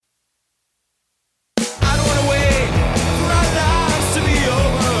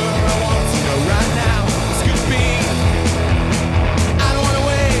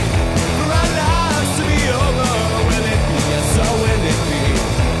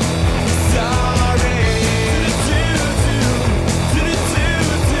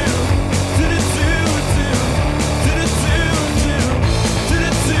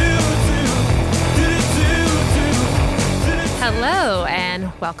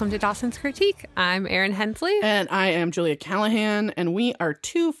welcome to Dawson's Critique. I'm Erin Hensley. And I am Julia Callahan, and we are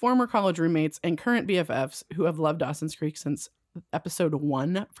two former college roommates and current BFFs who have loved Dawson's Creek since episode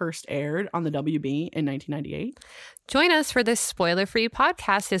 1 first aired on the WB in 1998. Join us for this spoiler-free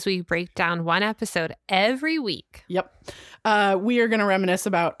podcast as we break down one episode every week. Yep. We are going to reminisce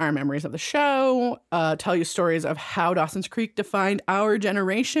about our memories of the show, tell you stories of how Dawson's Creek defined our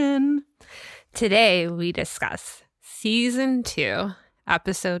generation. Today, we discuss Season 2,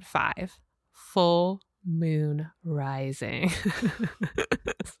 Episode 5, Full Moon Rising.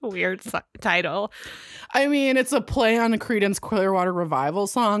 It's a weird title. I mean, it's a play on the Creedence Clearwater Revival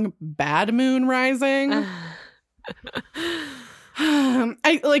song, Bad Moon Rising.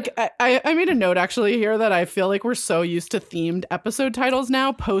 I made a note actually here that I feel like we're so used to themed episode titles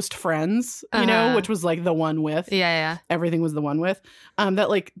now, post Friends, you know, which was like the one with. Yeah. Everything was the one with. That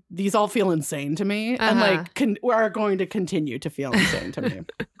like these all feel insane to me and like are going to continue to feel insane to me.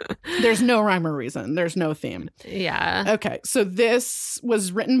 There's no rhyme or reason. There's no theme. Yeah. Okay. So this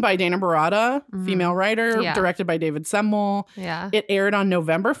was written by Dana Barada, female writer, directed by David Semmel. Yeah. It aired on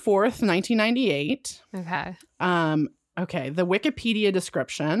November 4th, 1998. Okay. Okay, the Wikipedia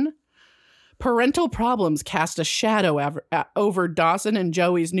description. Parental problems cast a shadow over Dawson and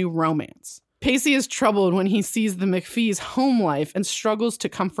Joey's new romance. Pacey is troubled when he sees the McPhee's home life and struggles to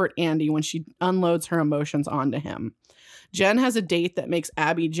comfort Andy when she unloads her emotions onto him. Jen has a date that makes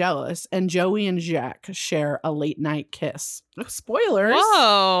Abby jealous, and Joey and Jack share a late-night kiss. Spoilers.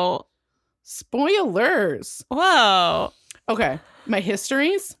 Whoa. Spoilers. Whoa. Okay, my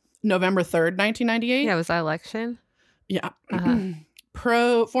histories. November 3rd, 1998. Yeah, was that election? Yeah.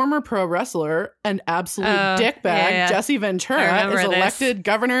 Former pro wrestler and absolute dickbag Jesse Ventura is elected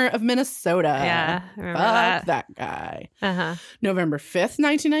governor of Minnesota. Yeah, I remember that guy. November 5th,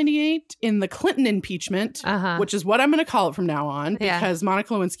 1998, in the Clinton impeachment, which is what I'm going to call it from now on, because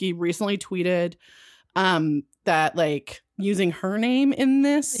Monica Lewinsky recently tweeted that like using her name in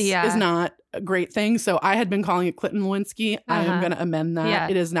this is not a great thing. So I had been calling it Clinton Lewinsky. I am going to amend that. Yeah.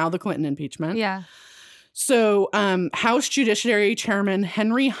 It is now the Clinton impeachment. Yeah. So House Judiciary Chairman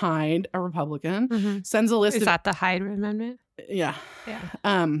Henry Hyde, a Republican, sends a list Is that the Hyde Amendment? Yeah.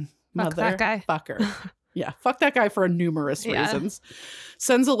 Fuck that guy. Fucker. Yeah, fuck that guy for numerous reasons.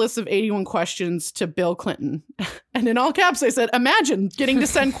 Sends a list of 81 questions to Bill Clinton. And in all caps, they said, imagine getting to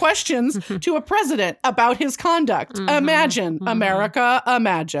send questions to a president about his conduct. Imagine, America,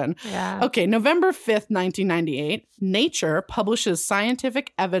 imagine. Yeah. Okay, November 5th, 1998, Nature publishes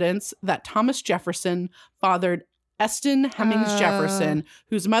scientific evidence that Thomas Jefferson fathered Eston Hemings Jefferson,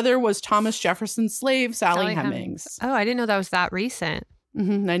 whose mother was Thomas Jefferson's slave, Sally Hemings. Oh, I didn't know that was that recent.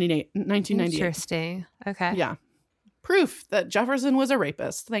 1998. Interesting. Okay. Yeah. Proof that Jefferson was a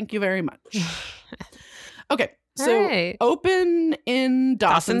rapist. Thank you very much. Okay. So open in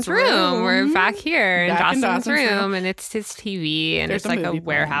Dawson's room. We're back here in Dawson's room, and it's his TV, and it's like a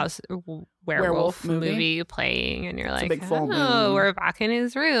werewolf movie playing, and you're like, big full moon. We're back in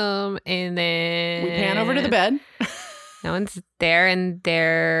his room, and then we pan over to the bed. No one's there, and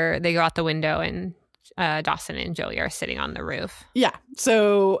they go out the window, and Dawson and Joey are sitting on the roof. Yeah.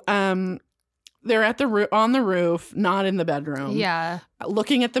 So they're at on the roof, not in the bedroom. Yeah.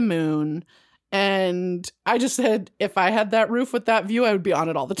 Looking at the moon. And I just said, if I had that roof with that view, I would be on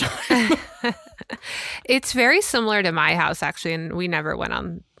it all the time. It's very similar to my house, actually. And we never went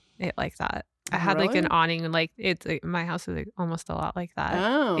on it like that. I had like an awning, and like my house is like almost a lot like that.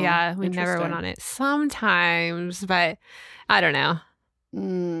 Oh, yeah. We never went on it sometimes, but I don't know.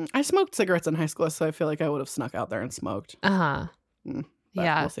 I smoked cigarettes in high school, so I feel like I would have snuck out there and smoked. Yeah.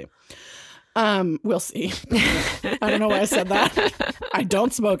 We'll see. We'll see. I don't know why I said that. I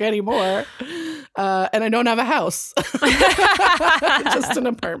don't smoke anymore. And I don't have a house. Just an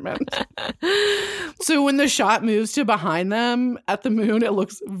apartment. So when the shot moves to behind them at the moon, it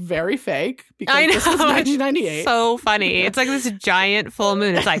looks very fake. Because I know. This was 1998. It's so funny. It's like this giant full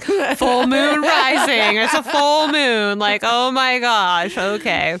moon. It's like full moon rising. It's a full moon. Like, oh my gosh.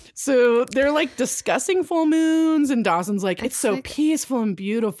 Okay. So they're like discussing full moons, and Dawson's like, it's so like, peaceful and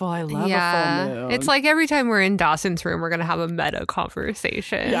beautiful. I love a full moon. It's like every time we're in Dawson's room, we're going to have a meta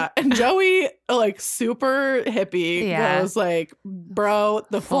conversation. Yeah. And Joey, like super hippie, goes like, bro,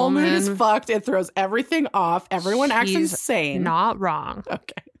 the full moon is fucked. It throws everything off. Everyone acts insane. Not wrong.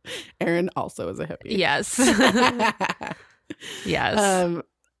 Okay. Erin also is a hippie. Yes. Yes.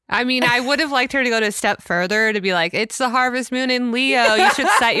 I mean, I would have liked her to go to a step further to be like, it's the harvest moon in Leo. You should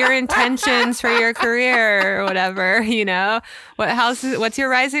set your intentions for your career or whatever, you know? What's your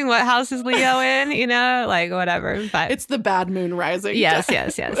rising? What house is Leo in? You know, like whatever. But it's the bad moon rising. Yes.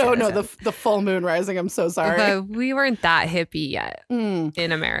 Oh, no, the full moon rising. I'm so sorry. But we weren't that hippie yet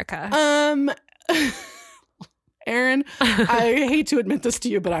in America. Aaron, I hate to admit this to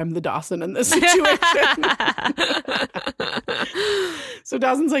you, but I'm the Dawson in this situation. So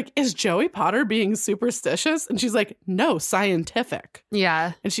Dawson's like, is Joey Potter being superstitious? And she's like, no, scientific.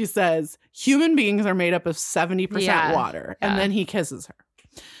 Yeah. And she says, human beings are made up of 70% water. And then he kisses her.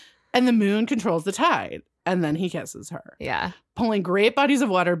 And the moon controls the tide. And then he kisses her. Yeah. Pulling great bodies of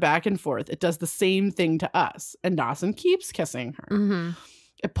water back and forth, it does the same thing to us. And Dawson keeps kissing her. Mm-hmm.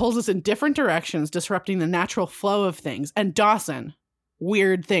 It pulls us in different directions, disrupting the natural flow of things. And Dawson,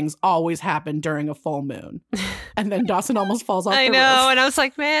 weird things always happen during a full moon. And then Dawson almost falls off the roof. And I was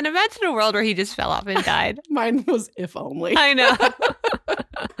like, man, imagine a world where he just fell off and died. Mine was if only. I know.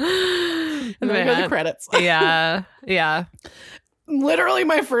 And then go the credits. Yeah. Literally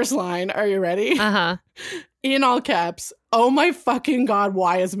my first line. Are you ready? Uh-huh. In all caps, oh my fucking God,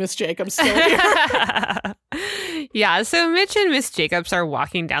 why is Miss Jacobs still here? Yeah, so Mitch and Miss Jacobs are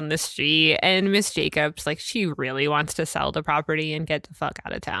walking down the street, and Miss Jacobs, like, she really wants to sell the property and get the fuck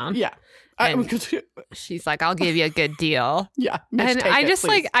out of town. Yeah. She's like, I'll give you a good deal. Yeah. Mitch, and I just, please.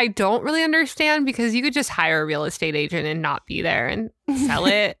 like, I don't really understand because you could just hire a real estate agent and not be there and sell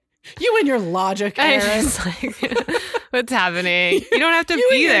it. You and your logic, Aaron. I just, like, what's happening? You don't have to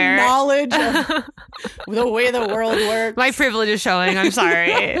be there. Knowledge of the way the world works. My privilege is showing. I'm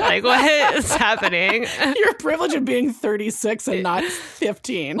sorry. Like, what is happening? Your privilege of being 36 and not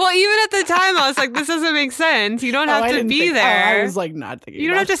 15. Well, even at the time, I was like, this doesn't make sense. You don't have to be there. I was like, not thinking. You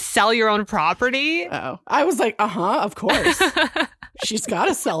don't have to sell your own property. Oh, I was like, of course. She's got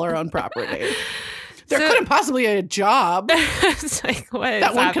to sell her own property. There couldn't possibly be a job it's like, what is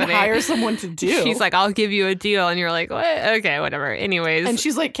that one happening? can hire someone to do. She's like, I'll give you a deal. And you're like, what? Okay, whatever. Anyways. And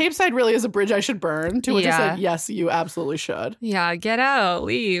she's like, Cape Side really is a bridge I should burn. To which I said, yes, you absolutely should. Yeah, get out,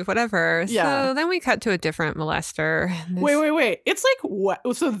 leave, whatever. Yeah. So then we cut to a different molester. Wait. It's like, what?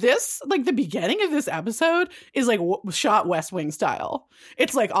 So this, like the beginning of this episode is like shot West Wing style.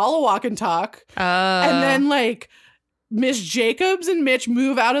 It's like all a walk and talk. And then like, Miss Jacobs and Mitch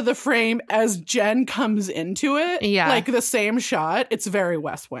move out of the frame as Jen comes into it. Yeah. Like the same shot. It's very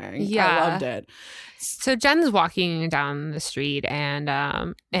West Wing. Yeah. I loved it. So Jen's walking down the street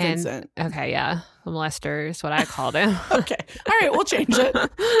and Vincent. Okay, yeah. The molester is what I called him. Okay. All right, we'll change it.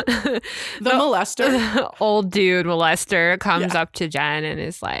 The molester. The old dude molester comes up to Jen and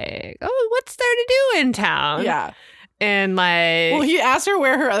is like, oh, what's there to do in town? Yeah. And like, well, he asked her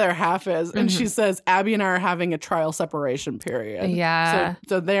where her other half is, and she says Abby and I are having a trial separation period. Yeah.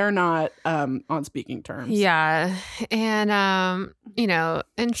 So they're not on speaking terms. Yeah. And you know,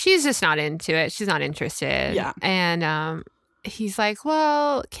 and she's just not into it. She's not interested. Yeah. And he's like,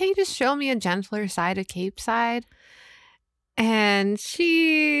 well, can you just show me a gentler side of Cape Side? And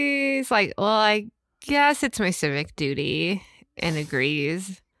she's like, well, I guess it's my civic duty, and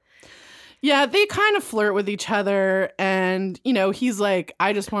agrees. Yeah, they kind of flirt with each other, and, you know, he's like,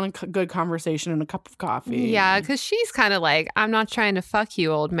 I just want a good conversation and a cup of coffee. Yeah, because she's kind of like, I'm not trying to fuck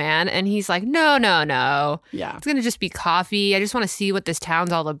you, old man. And he's like, no. Yeah. It's going to just be coffee. I just want to see what this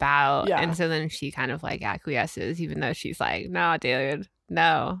town's all about. Yeah. And so then she kind of like acquiesces, even though she's like, no, dude,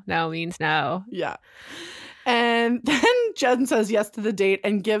 no means no. Yeah. And then Jen says yes to the date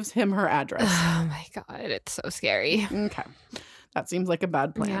and gives him her address. Oh, my God. It's so scary. Okay. That seems like a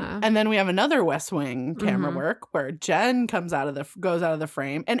bad plan. Yeah. And then we have another West Wing camera work where Jen goes out of the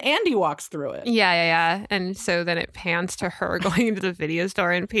frame and Andy walks through it. Yeah. And so then it pans to her going into the video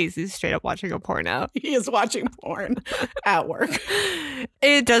store and Pacey's straight up watching a porno. He is watching porn at work.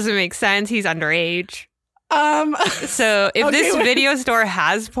 It doesn't make sense. He's underage. So if Okay, this wait. video store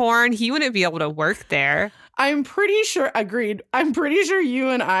has porn, he wouldn't be able to work there. I'm pretty sure, agreed. I'm pretty sure you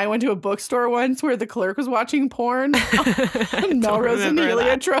and I went to a bookstore once where the clerk was watching porn on Melrose and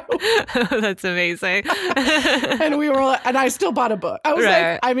Heliotrope. That's amazing. And we were like, and I still bought a book. I was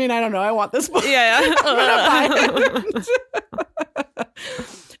Right. like, I mean, I don't know. I want this book. Yeah. I'm gonna buy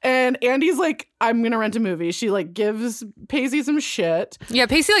it. And Andy's like, I'm gonna rent a movie. She like gives Pacey some shit. Yeah,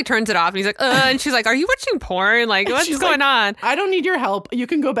 Pacey like turns it off and he's like, and she's like, are you watching porn? Like, what's She's going on? I don't need your help. You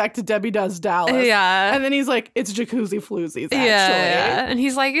can go back to Debbie Does Dallas. Yeah. And then he's like, it's Jacuzzi Floozies, actually. Yeah. And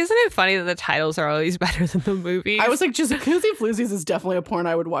he's like, isn't it funny that the titles are always better than the movies? I was like, Jacuzzi Floozies is definitely a porn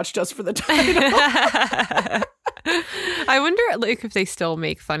I would watch just for the title. I wonder like if they still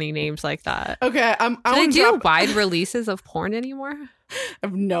make funny names like that. Okay, Do they do wide releases of porn anymore?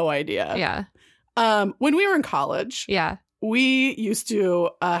 have no idea. Yeah. When we were in college, Yeah. we used to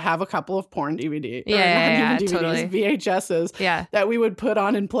have a couple of porn DVDs. Yeah, DVDs, totally. VHSs Yeah. that we would put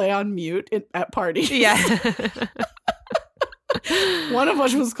on and play on mute at parties. Yeah. One of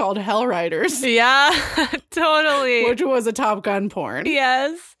which was called Hell Riders, Yeah. Totally. which was a Top Gun porn.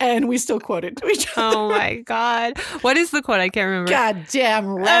 Yes. And we still quote it to each other. Oh my God. What is the quote? I can't remember. Goddamn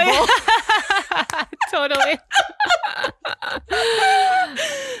rebel. Totally.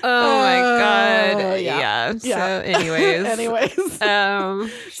 Oh my God. yeah. So anyways. So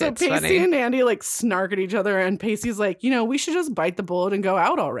Shit's Pacey funny. and Andy like snark at each other, and Pacey's like, we should just bite the bullet and go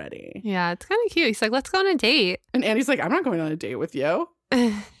out already. Yeah, it's kind of cute. He's like, let's go on a date. And Andy's like, I'm not going on a date with you.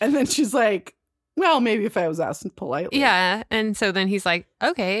 And then she's like, well, maybe if I was asked politely. Yeah. And so then he's like,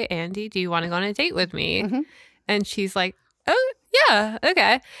 okay, Andy, do you want to go on a date with me? Mhm. And she's like, oh, yeah,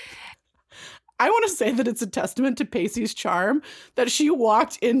 okay. I want to say that it's a testament to Pacey's charm that she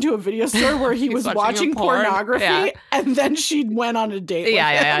walked into a video store where he was watching porn. pornography, Yeah. and then she went on a date with him.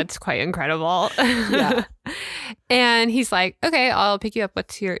 Yeah. It's quite incredible. Yeah. And he's like, okay, I'll pick you up.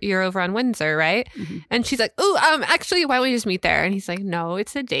 You're over on Windsor, right? Mhm. And she's like, oh, actually, why don't we just meet there? And he's like, no,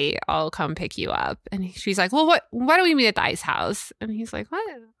 it's a date. I'll come pick you up. And she's like, well, why don't we meet at the ice house? And he's like, what?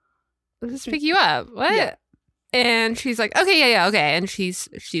 I'll just pick you up. What? Yeah. And she's like, okay, yeah, okay. And she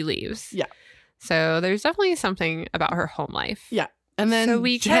leaves. Yeah. So there's definitely something about her home life. Yeah. And then So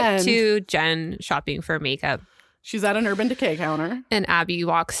we cut to Jen shopping for makeup. she's at an Urban Decay counter. And Abby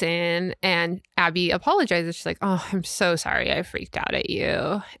walks in and Abby apologizes. She's like, oh, I'm so sorry. I freaked out at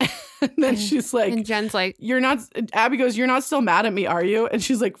you. And then she's like, And Jen's like, Abby goes, you're not still mad at me, are you? And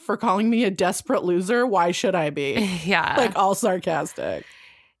she's like, for calling me a desperate loser? Why should I be? yeah. Like all sarcastic.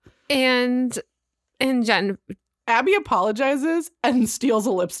 And Jen, Abby apologizes and steals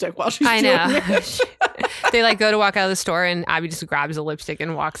a lipstick while she's I doing know. it. They like go to walk out of the store and Abby just grabs a lipstick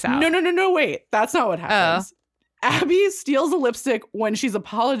and walks out. No, wait. That's not what happens. Abby steals a lipstick when she's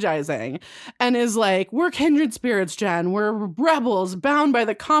apologizing and is like, we're kindred spirits, Jen. We're rebels bound by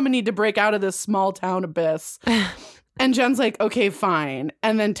the common need to break out of this small town abyss. And Jen's like, okay, fine.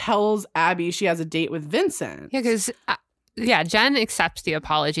 And then tells Abby she has a date with Vincent. Yeah, because Jen accepts the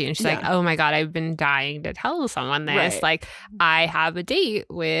apology and she's like, Yeah. oh my God, I've been dying to tell someone this. Right. Like, I have a date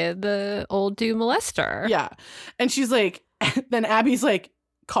with the old dude molester. Yeah. And she's like, then Abby's like,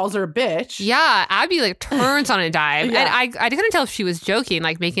 calls her a bitch. Yeah, Abby like turns on a dime. Yeah. And I couldn't tell if she was joking,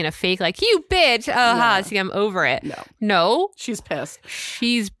 like making a fake, like, you bitch. See, I'm over it. No. She's pissed.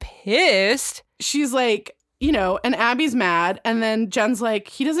 She's pissed. She's like, and Abby's mad. And then Jen's like,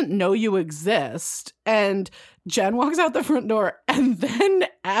 he doesn't know you exist. And Jen walks out the front door. And then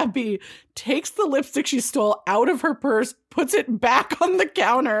Abby takes the lipstick she stole out of her purse, puts it back on the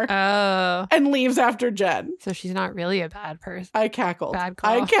counter, Oh. and leaves after Jen. So she's not really a bad person. I cackled. Bad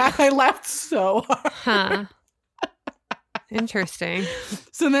call. I laughed so hard. Huh. Interesting.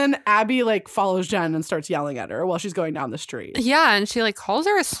 So then Abby like follows Jen and starts yelling at her while she's going down the street. Yeah, and she like calls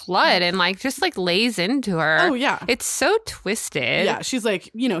her a slut and like just like lays into her. Oh, yeah. It's so twisted. Yeah, she's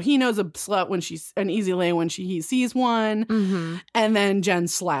like, he knows a slut when she's an easy lay when he sees one. Mm-hmm. And then Jen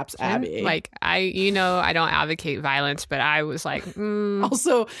slaps Abby. Like, I don't advocate violence, but I was like,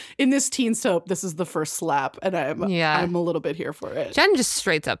 Also, in this teen soap, this is the first slap, and I'm a little bit here for it. Jen just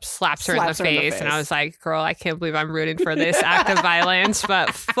straight up slaps her in the face. And I was like, girl, I can't believe I'm rooting for this act of violence, but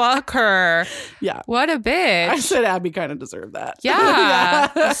fuck her. Yeah. What a bitch. I said Abby kind of deserved that.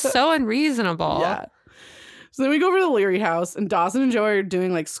 Yeah. It's so unreasonable. Yeah. So then we go over to the Leary house, and Dawson and Joey are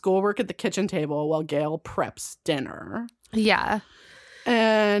doing like schoolwork at the kitchen table while Gail preps dinner. Yeah.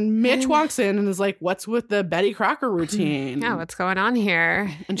 And Mitch walks in and is like, what's with the Betty Crocker routine? Yeah, what's going on here?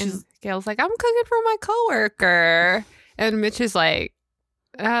 And Gail's like, I'm cooking for my coworker. And Mitch is like,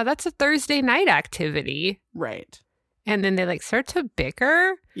 that's a Thursday night activity. Right. And then they like start to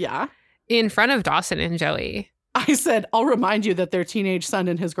bicker. Yeah. In front of Dawson and Joey. I said, I'll remind you that their teenage son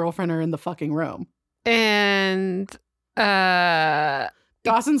and his girlfriend are in the fucking room. And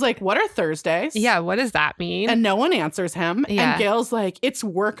Dawson's like, what are Thursdays? yeah, what does that mean? And no one answers him. Yeah. And Gail's like, it's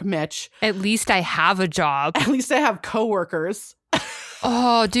work, Mitch. At least I have a job. At least I have coworkers.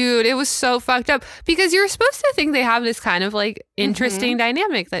 Oh, dude, it was so fucked up because you're supposed to think they have this kind of like interesting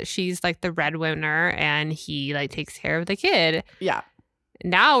dynamic that she's like the breadwinner and he like takes care of the kid. Yeah.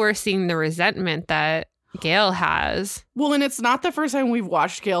 Now we're seeing the resentment that Gail has. Well, and it's not the first time we've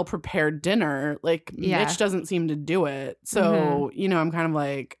watched Gail prepare dinner. Like, Yeah. Mitch doesn't seem to do it. So, I'm kind of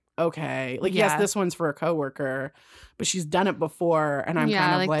like, okay. Like, yes, this one's for a coworker, but she's done it before. And I'm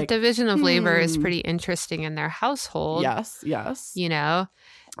kind of like the division of labor is pretty interesting in their household. yes. You know?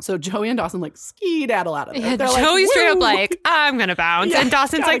 So Joey and Dawson like skedaddle out of there. Yeah, They're like, Joey's straight up "Woo!" like, I'm gonna bounce. Yeah, And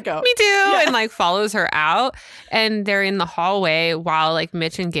Dawson's gotta like, go. me too. Yeah. And like follows her out. And they're in the hallway while like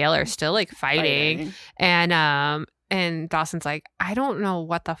Mitch and Gail are still like fighting. And Dawson's like, I don't know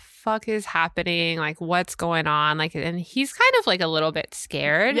what the fuck is happening. Like, what's going on? Like, and he's kind of like a little bit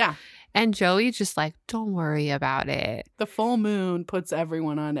scared. Yeah. And Joey's just like, don't worry about it. The full moon puts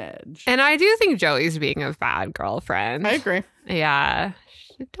everyone on edge. And I do think Joey's being a bad girlfriend. I agree. Yeah.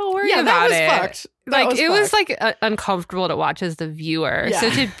 Don't worry Yeah, about that was it. fucked. Like, it was like uncomfortable to watch as the viewer. Yeah. So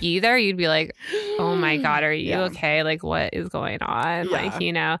to be there, you'd be like, oh my God, are you Yeah. okay? Like, what is going on? Yeah. Like,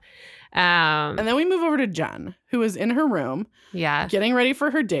 you know? And then we move over to Jen, who is in her room Yeah. getting ready for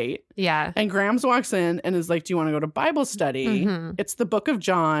her date. Yeah. And Grams walks in and is like, do you want to go to Bible study? Mhm. It's the book of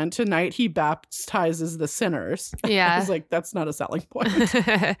John. Tonight he baptizes the sinners. I Yeah. was like, that's not a selling point.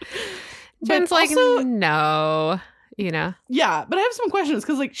 Jen's like, also- no, you know? Yeah, but I have some questions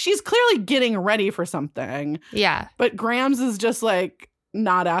because like she's clearly getting ready for something, Yeah. but Grams is just like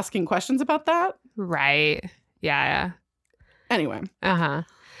not asking questions about that. Right. Yeah. Anyway, Uh-huh.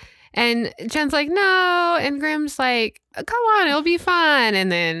 And Jen's like, no. And Graham's like, come on, it'll be fun.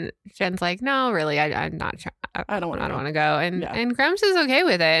 And then Jen's like, no, really, I'm not trying. I don't want I to don't want to go. And Yeah. and Grams is okay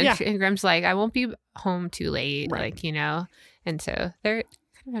with it. And, Yeah. and Graham's like, I won't be home too late. Right. Like, you know. And so they're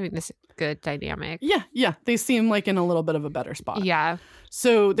kind of having this good dynamic. Yeah, they seem like in a little bit of a better spot. Yeah.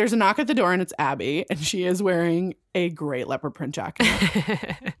 So there's a knock at the door and it's Abby, and she is wearing a great leopard print jacket.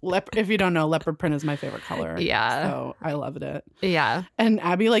 If you don't know, leopard print is my favorite color. Yeah. So I loved it. Yeah. And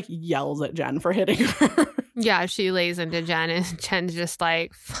Abby like yells at Jen for hitting her. Yeah, she lays into Jen, and Jen's just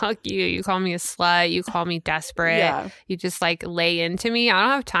like, fuck you. You call me a slut. You call me desperate. Yeah. You just like lay into me. I don't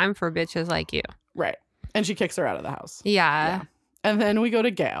have time for bitches like you. Right. And she kicks her out of the house. Yeah. And then we go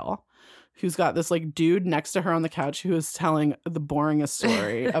to Gail, who's got this like dude next to her on the couch who is telling the boringest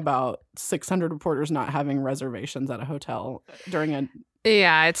story about 600 reporters not having reservations at a hotel during a.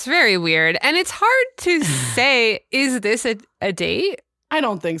 Yeah, it's very weird. And it's hard to say, is this a date? I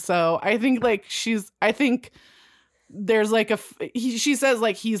don't think so. I think like I think there's like she says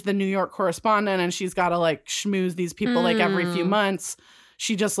like he's the New York correspondent and she's got to like schmooze these people like every few months.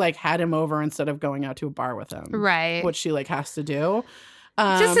 She just like had him over instead of going out to a bar with him. Right. Which she like has to do.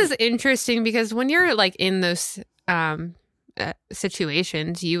 Just as interesting because when you're like in those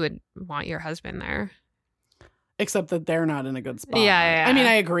situations, you would want your husband there. Except that they're not in a good spot. Yeah. I mean,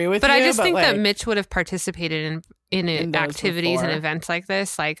 I agree with you. But I just think that like, Mitch would have participated in those activities and before. events like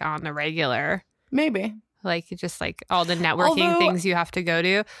this, like on the regular. maybe. Like just like all the networking Although- things you have to go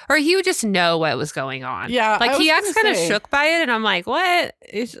to, or he would just know what was going on. Yeah, like I he was acts gonna kind of say- shook by it, and I'm like, what?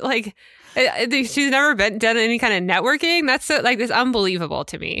 It's like she's never done any kind of networking. That's so, like it's unbelievable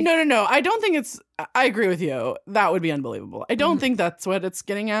to me. No. I don't think it's. I agree with you. That would be unbelievable. I Mm-hmm. don't think that's what it's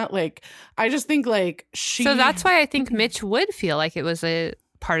getting at. Like, I just think like she. So that's why I think Mitch would feel like it was a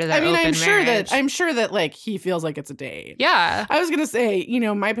part of their I mean, open I'm marriage. sure that like he feels like it's a date. Yeah. I was gonna say,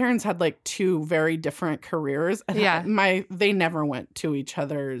 my parents had like two very different careers. And Yeah. they never went to each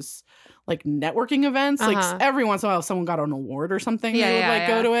other's like networking events. Uh-huh. Like every once in a while, if someone got an award or something, Yeah, they would yeah, like yeah.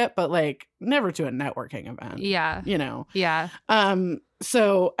 go to it, but like never to a networking event. Yeah. Yeah. Yeah.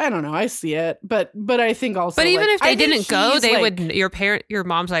 So I don't know. I see it, but I think also. But even like, if they I think didn't go, he's, they like- would. Your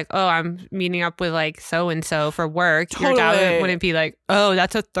mom's like, oh, I'm meeting up with like so and so for work. Your dad Totally. wouldn't be like, oh,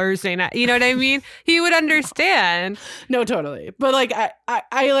 that's a Thursday night. You know what I mean? He would understand. No, totally. But like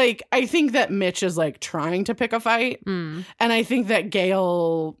I think that Mitch is like trying to pick a fight, Mm. and I think that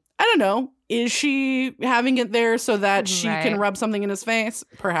Gail, I don't know, is she having it there so that she can Right. rub something in his face?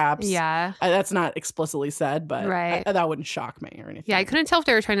 Perhaps. Yeah. That's not explicitly said, but Right. that wouldn't shock me or anything. Yeah, I couldn't tell if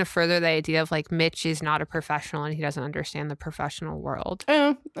they were trying to further the idea of like Mitch is not a professional and he doesn't understand the professional world.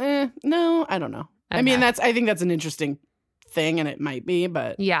 No, I don't know. I Okay. mean, I think that's an interesting thing, and it might be,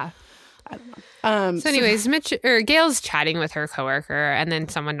 but Yeah. I don't know. So anyways, Gail's chatting with her coworker and then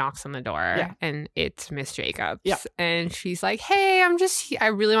someone knocks on the door Yeah. and it's Miss Jacobs. Yeah. And she's like, hey, I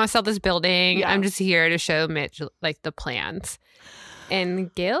really want to sell this building. Yeah. I'm just here to show Mitch like the plans.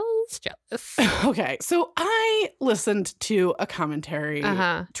 And Gail's jealous. Okay, so I listened to a commentary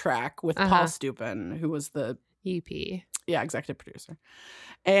Uh-huh. track with Uh-huh. Paul Stupin, who was the EP. executive producer.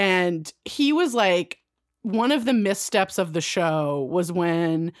 And he was like, one of the missteps of the show was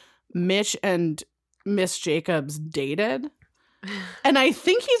when Mitch and Miss Jacobs dated. And I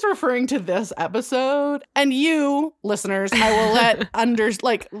think he's referring to this episode. And you, listeners, I will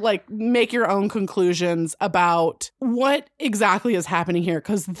let make your own conclusions about what exactly is happening here,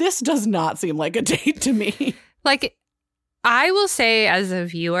 because this does not seem like a date to me. Like, I will say as a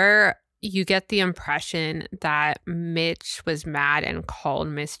viewer, you get the impression that Mitch was mad and called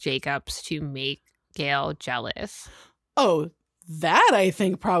Miss Jacobs to make Gail jealous. Oh, that I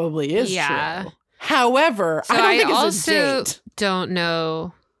think probably is true. However, so I don't think it's also a date. Don't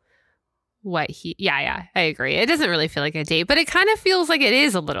know what he... Yeah, I agree. It doesn't really feel like a date, but it kind of feels like it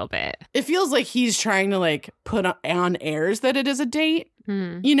is a little bit. It feels like he's trying to like put on airs that it is a date,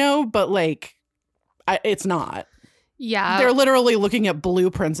 Hmm. you know, but like it's not. Yeah. They're literally looking at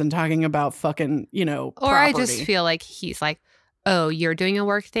blueprints and talking about fucking, you know, Or I property. just feel like he's like, oh, you're doing a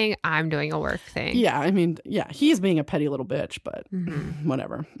work thing, I'm doing a work thing. Yeah, I mean, yeah, he's being a petty little bitch, but Mhm.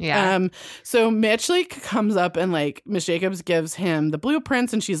 whatever. Yeah. So Mitch like comes up and like Miss Jacobs gives him the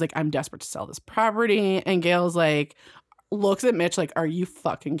blueprints and she's like, I'm desperate to sell this property. And Gail's like, looks at Mitch like, are you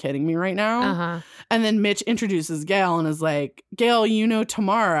fucking kidding me right now? Uh-huh. And then Mitch introduces Gail and is like, Gail, you know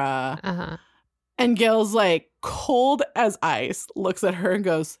Tamara. Uh-huh. And Gail's like, cold as ice, looks at her and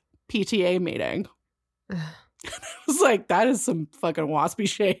goes, PTA meeting. I was like, that is some fucking waspy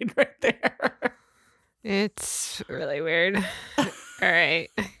shade right there. It's really weird. All right.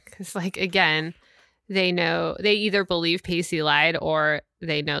 Because, like, again, they either believe Pacey lied or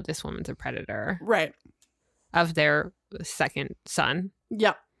they know this woman's a predator Right. of their second son.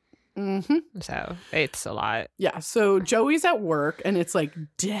 Yep. Mm-hmm. So it's a lot. Yeah. So Joey's at work and it's like,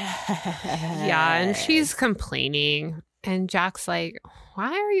 dead. Yeah. And she's complaining. And Jack's like,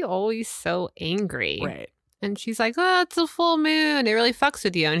 why are you always so angry? Right. And she's like, oh, it's a full moon. It really fucks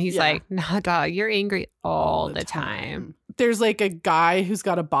with you. And he's Yeah. like, nah, dog, you're angry all the time. There's like a guy who's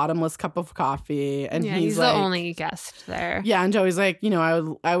got a bottomless cup of coffee and Yeah, he's the like, only guest there. yeah. And Joey's like, you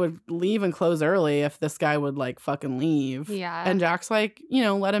know, I would leave and close early if this guy would like fucking leave. Yeah. And Jack's like, you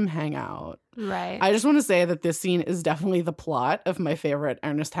know, let him hang out. Right. I just want to say that this scene is definitely the plot of my favorite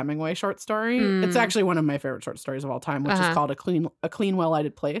Ernest Hemingway short story. Mm. It's actually one of my favorite short stories of all time, which Uh-huh. is called A Clean,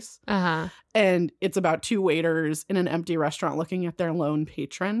 Well-Lighted Place. Uh-huh. And it's about two waiters in an empty restaurant looking at their lone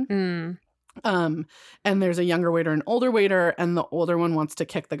patron. Mm. And there's a younger waiter and older waiter, and the older one wants to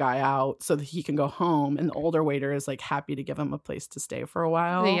kick the guy out so that he can go home. And the older waiter is like happy to give him a place to stay for a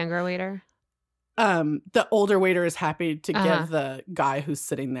while. The younger waiter. The older waiter is happy to Uh-huh. give the guy who's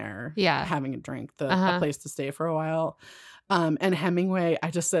sitting there Yeah. having a drink Uh-huh. a place to stay for a while. And Hemingway,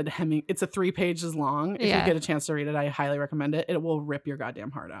 I just said it's a 3 pages long. If Yeah. you get a chance to read it, I highly recommend it. It will rip your goddamn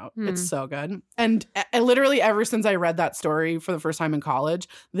heart out. Hmm. It's so good. And literally ever since I read that story for the first time in college,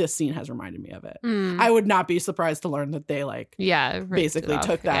 this scene has reminded me of it. Mm. I would not be surprised to learn that they like Yeah. ripped it basically off.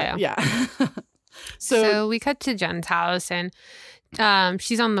 took that. Yeah. Yeah. So we cut to Jen's house and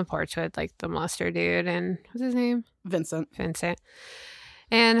she's on the porch with like the molester dude and what's his name? Vincent. Vincent.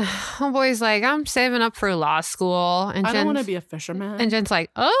 And homeboy's like, I'm saving up for law school. And I don't want to Jen's- be a fisherman. And Jen's like,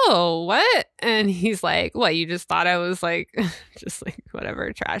 oh, what? And he's like, what? You just thought I was like, just like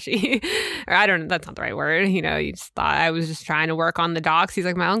whatever, trashy. Or I don't know. That's not the right word. You know, you just thought I was just trying to work on the docks. He's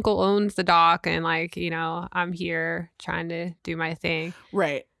like, my uncle owns the dock. And like, you know, I'm here trying to do my thing.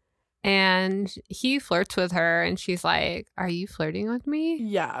 Right. And he flirts with her. And she's like, are you flirting with me?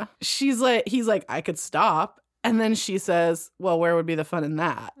 Yeah. He's like, I could stop. And then she says, well, where would be the fun in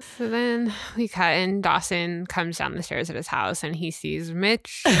that? So then we cut and Dawson comes down the stairs at his house and he sees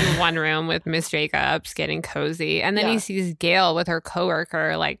Mitch in one room with Miss Jacobs getting cozy. And then Yeah. he sees Gail with her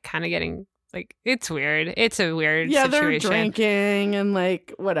coworker, like kind of getting like, it's weird. It's a weird Yeah, situation. they're drinking and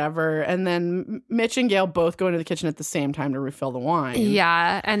like whatever. And then Mitch and Gail both go into the kitchen at the same time to refill the wine.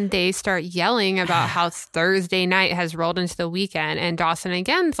 Yeah, and they start yelling about how Thursday night has rolled into the weekend. And Dawson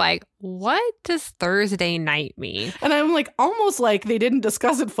again's like, what does Thursday night mean? And I'm like, almost like they didn't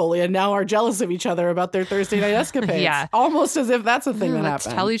discuss it fully and now are jealous of each other about their Thursday night escapades. Yeah. Almost as if that's a thing that Let's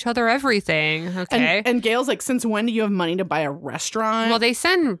happened. tell each other everything. Okay. And Gail's like, since when do you have money to buy a restaurant? well, they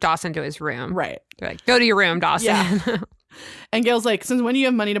send Dawson to his room. right. They're like, go to your room, Dawson. Yeah. And Gail's like, since when do you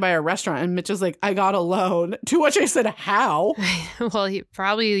have money to buy a restaurant? And Mitch is like, I got a loan. To which I said, how? Well, he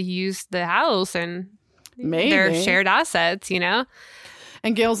probably used the house and Maybe. their shared assets, you know?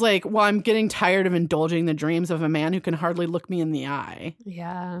 And Gail's like, well, I'm getting tired of indulging the dreams of a man who can hardly look me in the eye.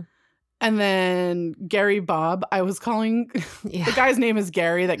 Yeah. And then Gary Bob, I was calling Yeah. the guy's name is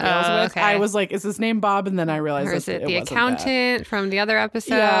Gary that Gail's Oh, with. okay. I was like, is his name Bob? And then I realized Or is that it the wasn't that. accountant from the other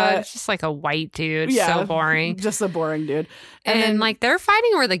episode? Yeah. It's just like a white dude. Yeah. So boring. Just a boring dude. And then like they're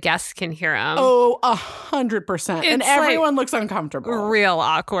fighting where the guests can hear them. oh, 100%. And It's like everyone looks uncomfortable. real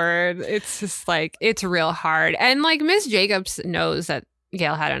awkward. It's just like, it's real hard. And like Miss Jacobs knows that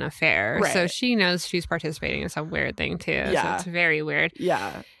Gail had an affair. Right. So she knows she's participating in some weird thing too. Yeah. So it's very weird.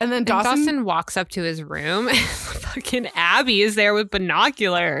 Yeah. And then And Dawson walks up to his room and fucking Abby is there with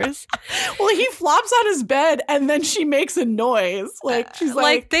binoculars. well, he flops on his bed and then she makes a noise. Like she's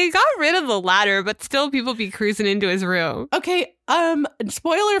like they got rid of the ladder, but still people be cruising into his room. okay,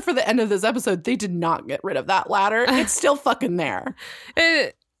 spoiler for the end of this episode, they did not get rid of that ladder. It's still fucking there.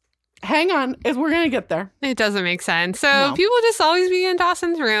 Hang on, we're gonna get there. It doesn't make sense. So No. people just always be in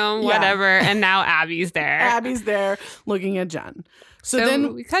Dawson's room, Yeah. whatever. And now Abby's there. Abby's there looking at Jen. So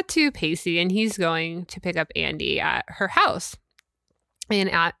then we cut to Pacey, and he's going to pick up Andy at her house.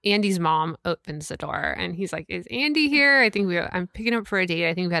 And Andy's mom opens the door, and he's like, "Is Andy here? I think I'm picking up for a date.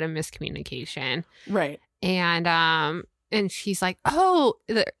 I think we had a miscommunication." right. And she's like,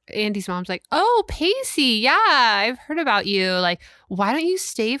 Andy's mom's like, "Oh, Pacey, yeah, I've heard about you. Like, why don't you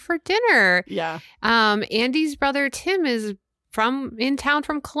stay for dinner? Yeah. Andy's brother Tim is in town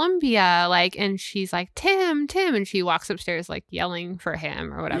from Columbia." Like, and she's like, Tim, and she walks upstairs like yelling for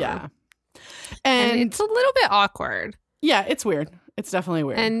him or whatever. Yeah. And And it's a little bit awkward. yeah, it's weird. It's definitely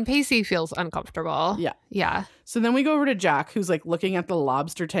weird. And Pacey feels uncomfortable. Yeah. Yeah. So then we go over to Jack, who's like looking at the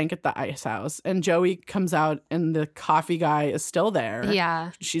lobster tank at the ice house, and Joey comes out and the coffee guy is still there.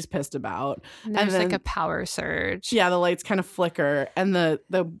 Yeah. She's pissed about. And there's then- like a power surge. Yeah, the lights kind of flicker and the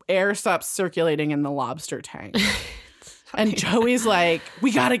air stops circulating in the lobster tank. And Joey's like,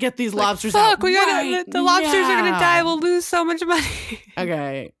 we got to get these lobsters out. Fuck, the lobsters are going to die. We'll lose so much money.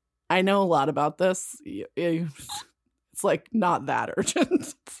 Okay. I know a lot about this. It's like not that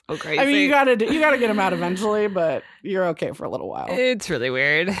urgent. So crazy. I mean, you gotta get them out eventually, but you're okay for a little while. It's really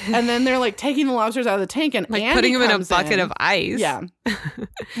weird. And then they're like taking the lobsters out of the tank and Like Andy putting them in a comes bucket of ice. Yeah,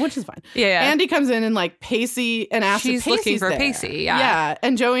 which is fine. Yeah. Andy comes in and like Pacey and asks She's if Pacey's looking for there. Pacey, yeah. Yeah,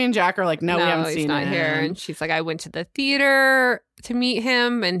 and Joey and Jack are like, no, we haven't he's seen not him. here. And she's like, I went to the theater to meet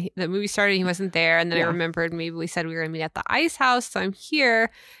him, and the movie started. He wasn't there, and then I Yeah. remembered maybe we said we were gonna meet at the ice house, so I'm here.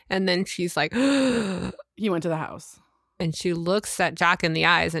 And then she's like, and He went to the house. she looks at Jack in the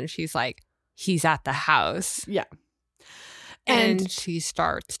eyes, and she's like, he's at the house. Yeah. And, And she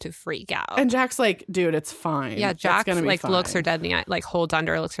starts to freak out. and Jack's like, dude, it's fine. Yeah, It's Jack gonna be like looks her fine. dead in the eye, like holds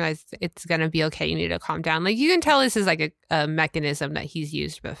onto her, looks her eyes. It's gonna be okay. You need to calm down. Like you can tell this is like a mechanism that he's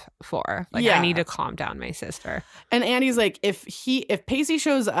used before. Like Yeah. I need to calm down my sister. And Andy's like, if Pacey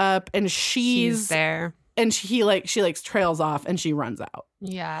shows up and She's there. and she trails off and she runs out.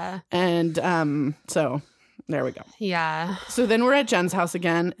 Yeah. And so there we go. Yeah. So then we're at Jen's house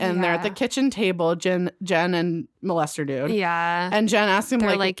again, and they're at the Yeah. kitchen table, Jen and Molester dude. Yeah. And Jen asks him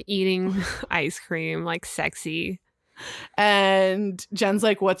They're like, like eating ice cream, like sexy. and Jen's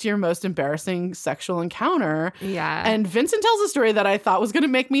like, what's your most embarrassing sexual encounter? Yeah. And Vincent tells a story that I thought was going to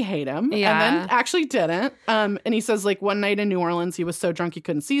make me hate him, Yeah. and then actually didn't. And he says like one night in New Orleans, he was so drunk he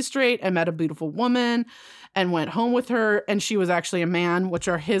couldn't see straight and met a beautiful woman and went home with her, and she was actually a man, which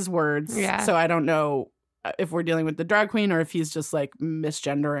are his words. Yeah. So I don't know if we're dealing with the drag queen or if he's just like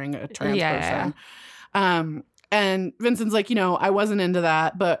misgendering a trans Yeah. person. And Vincent's like, I wasn't into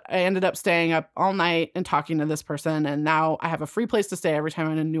that, but I ended up staying up all night and talking to this person, and now I have a free place to stay every time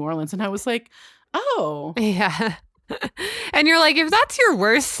I'm in New Orleans. And I was like, oh. Yeah. And you're like, if that's your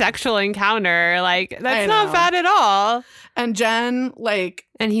worst sexual encounter, like I that's know. not bad at all. And Jen, like,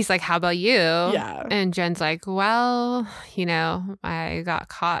 And he's like, how about you? yeah. And Jen's like, well, I got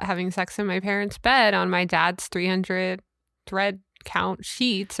caught having sex in my parents' bed on my dad's 300 thread count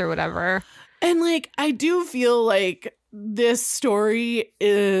sheets or whatever. And like, I do feel like this story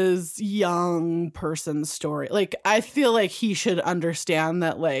is young person's story. Like, I feel like he should understand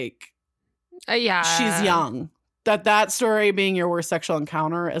that, like, Yeah. she's young. That story being your worst sexual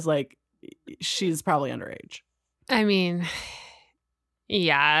encounter is like, she's probably underage. I mean,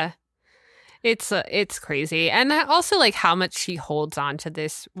 yeah. It's crazy. And also like how much she holds on to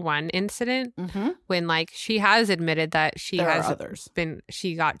this one incident Mm-hmm. when like she has admitted that she There has are others.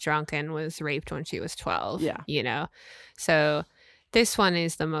 she got drunk and was raped when she was 12. Yeah. So this one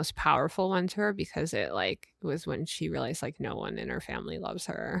is the most powerful one to her because it like was when she realized like no one in her family loves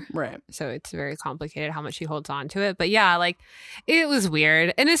her. Right. So it's very complicated how much she holds on to it. But yeah, like it was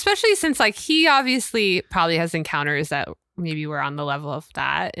weird. And especially since like he obviously probably has encounters that maybe were on the level of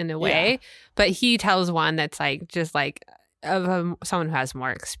that in a way. Yeah. But he tells one that's like just like of someone who has more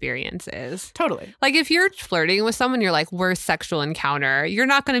experiences. Totally. Like if you're flirting with someone, you're like, worst sexual encounter. You're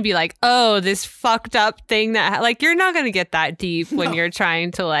not going to be like, oh, this fucked up thing that like, you're not going to get that deep when No. you're trying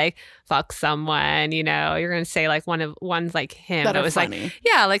to like fuck someone, You're going to say like one's like him That that are was funny. like,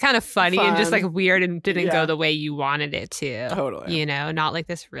 yeah, like kind of funny and just Fun. like weird and didn't Yeah. go the way you wanted it to. Totally. Not like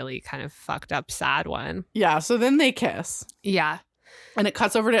this really kind of fucked up sad one. Yeah. So then they kiss. Yeah. And it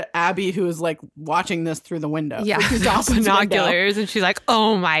cuts over to Abby, who is like watching this through the window. Yeah, through Dawson's binoculars, window. and she's like,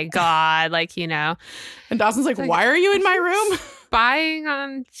 "Oh my god!" Like, you know, And Dawson's like, "Why are you in my room?" spying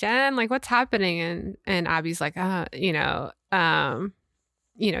on Jen. Like, what's happening? And Abby's like, Abby's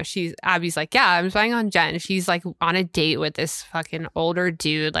like, "Yeah, I'm spying on Jen. She's like on a date with this fucking older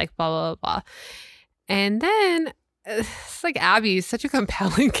dude. Like, blah blah blah." And then it's like Abby's such a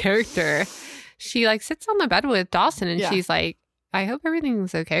compelling character. She like sits on the bed with Dawson, and she's like, "I hope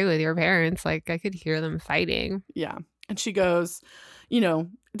everything's okay with your parents. Like, I could hear them fighting." Yeah. And she goes,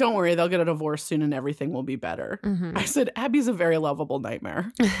 "Don't worry, they'll get a divorce soon and everything will be better." Mm-hmm. I said, Abby's a very lovable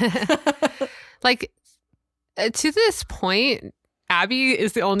nightmare. Like, to this point, Abby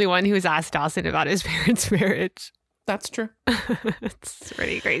is the only one who has asked Dawson about his parents' marriage. That's true. It's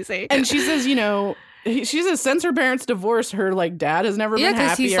pretty crazy. And she says, she says since her parents divorced, her like dad has never been happier. Yeah,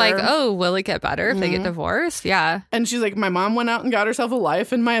 because he's like, "Oh, will it get better if they get divorced?" Yeah. And she's like, "My mom went out and got herself a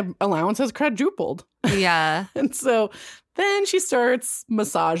life and my allowance has quadrupled." Yeah. And so then she starts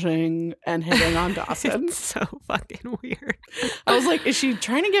massaging and hitting on Dawson. It's so fucking weird. I was like, is she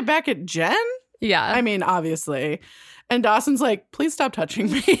trying to get back at Jen? Yeah. I mean, obviously. And Dawson's like, "Please stop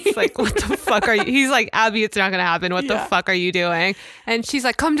touching me." It's like, "What the fuck are you?" He's like, "Abby, it's not going to happen. What the fuck are you doing?" And she's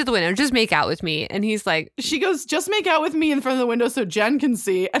like, "Come to the window. Just make out with me." And he's like, she goes, "Just make out with me in front of the window so Jen can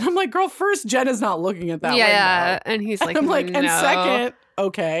see." And I'm like, girl, first, Jen is not looking at that window. Yeah. And he's like, I'm like, "No." and second,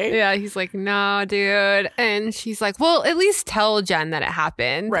 okay. Yeah. He's like, "No, dude." And she's like, "Well, at least tell Jen that it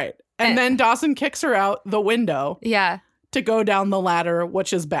happened." Right. And then Dawson kicks her out the window Yeah. to go down the ladder,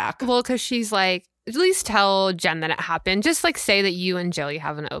 which is back. Well, because she's like, "At least tell Jen that it happened. Just like say that you and Joey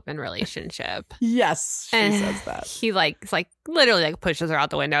have an open relationship." Yes, she And says that. he like literally like pushes her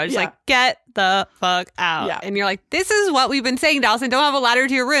out the window. Just Yeah. like, "Get the fuck out." Yeah. And you're like, "This is what we've been saying, Dawson. Don't have a ladder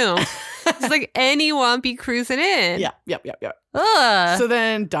to your room." It's like anyone be cruising in. Yeah, yep. Ugh. So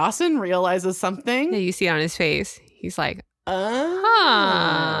then Dawson realizes something. Yeah, you see it on his face. He's like,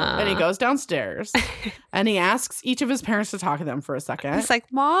 Oh. And he goes downstairs and he asks each of his parents to talk to them for a second. He's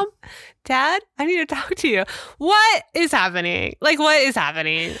like, "Mom, Dad, I need to talk to you." What is happening? Like, what is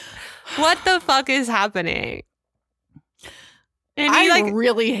happening? What the fuck is happening? And he I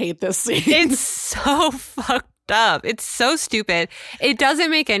really hate this scene. it's so fucked up. It's so stupid. It doesn't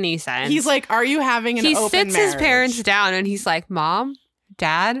make any sense. He's like, "Are you having an he open sits marriage?" his parents down and he's like, "Mom,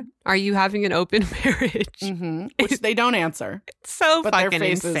 Dad, are you having an open marriage?" Mm-hmm. Which they don't answer. It's so But their fucking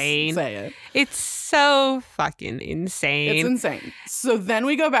faces insane. say it. It's so fucking insane. It's insane. So then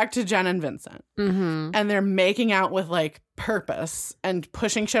we go back to Jen and Vincent. Mm-hmm. And they're making out with like purpose and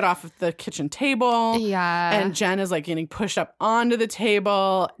pushing shit off of the kitchen table. Yeah. And Jen is like getting pushed up onto the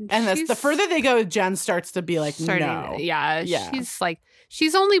table. And the She's- further they go, Jen starts to be like, no. Yeah.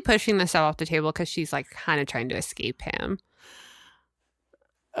 She's only pushing the stuff off the table because she's like kind of trying to escape him.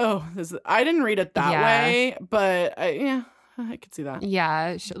 Oh, I didn't read it that Yeah. way, but I could see that.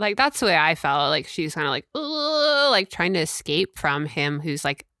 Yeah. Like that's the way I felt. Like she's kind of like, ugh, like trying to escape from him who's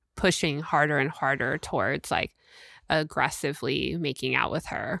like pushing harder and harder towards like aggressively making out with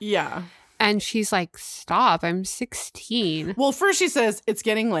her. Yeah. And she's like, "Stop, I'm 16. Well, first she says, "It's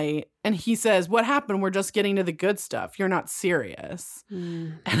getting late." And he says, "What happened? We're just getting to the good stuff. You're not serious."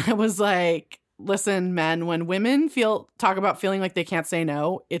 Mm. And I was like, listen, men, when women talk about feeling like they can't say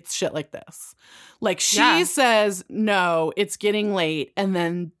no, it's shit like this. Like she says, "No, it's getting late." And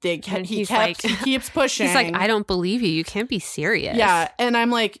then he keeps pushing. He's like, "I don't believe you. You can't be serious." Yeah. And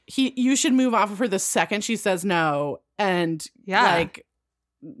I'm like, you should move off of her the second she says no. And like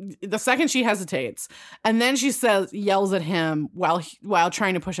the second she hesitates. And then she yells at him while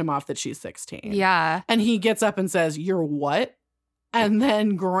trying to push him off that she's 16. Yeah. And he gets up and says, "You're what?" And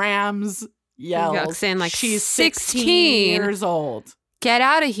then Grams yells, saying like, "She's 16 years old. Get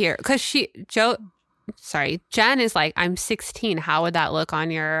out of here." Because Jen is like, "I'm 16. How would that look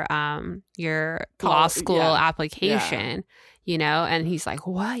on your law school application?" You know? And he's like,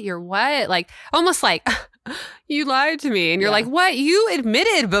 "What? You're what?" Like almost like, "You lied to me." And you're like, "What? You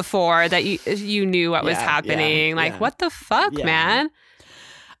admitted before that you knew what was happening." What the fuck, man?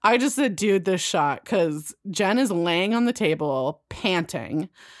 I just said, dude, this shot, because Jen is laying on the table, panting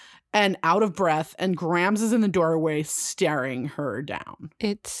and out of breath, and Grams is in the doorway staring her down.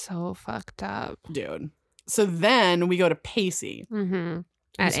 It's so fucked up. Dude. So then we go to Pacey. Mm-hmm.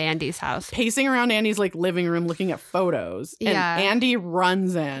 At Andy's house. Pacing around Andy's like living room looking at photos. And Andy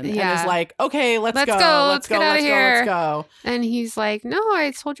runs in and is like, "Okay, let's go. Let's go. And he's like, "No,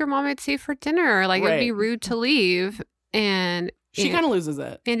 I told your mom I'd stay for dinner. Like it'd be rude to leave." And she kind of loses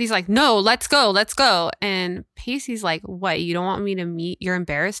it. Andy's like, "No, let's go. And Pacey's like, "What? You don't want me to meet? You're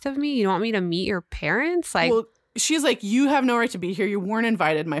embarrassed of me? You don't want me to meet your parents?" Like, well, she's like, you have no right to be here. You weren't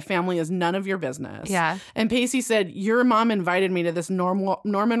invited. My family is none of your business. Yeah. And Pacey said, your mom invited me to this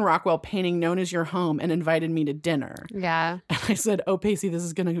Norman Rockwell painting known as your home and invited me to dinner. Yeah. And I said, oh, Pacey, this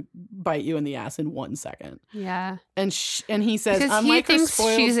is going to bite you in the ass in 1 second. Yeah. And he says, because unlike he thinks her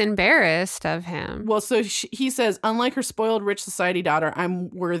spoiled, she's embarrassed of him. well, so he says, unlike her spoiled rich society daughter, I'm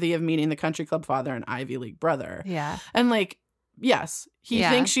worthy of meeting the country club father and Ivy League brother. Yeah. And like, yes, he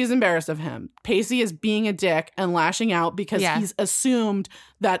thinks she's embarrassed of him. Pacey is being a dick and lashing out because he's assumed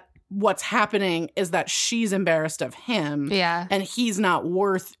that what's happening is that she's embarrassed of him. Yeah. And he's not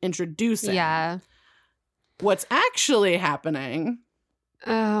worth introducing. Yeah. What's actually happening,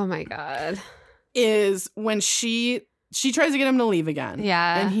 oh my God, is when she tries to get him to leave again.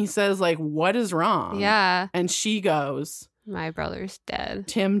 Yeah. And he says, like, what is wrong? Yeah. And she goes, my brother's dead.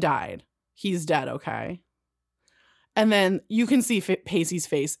 Tim died. He's dead, okay? And then you can see Pacey's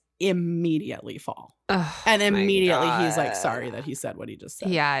face immediately fall. Oh, and immediately my he's like God. sorry that he said what he just said.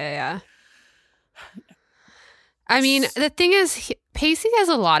 Yeah. I mean, the thing is, Pacey has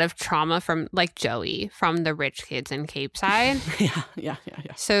a lot of trauma from, like Joey, from the rich kids in Cape Side. Yeah.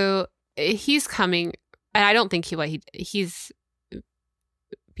 So he's coming, and I don't think he's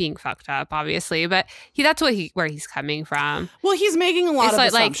being fucked up, obviously, but that's where he's coming from. Well, he's making a lot of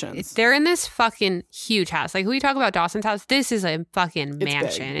assumptions. assumptions. They're in this fucking huge house. Like, when we talk about Dawson's house, this is a fucking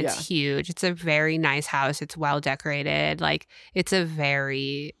mansion. Big, it's huge. It's a very nice house. It's well decorated. Like, it's a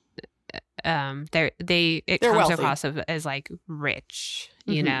very it They're comes wealthy. across as like rich,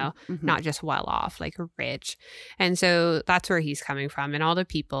 you know, not just well off, like rich. And so that's where he's coming from. And all the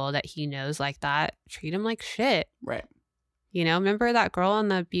people that he knows like that treat him like shit. Right. You know, remember that girl in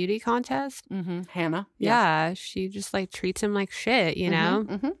the beauty contest? Hannah. Yeah. She just like treats him like shit, you know?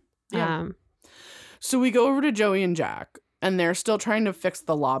 Yeah. So we go over to Joey and Jack, and they're still trying to fix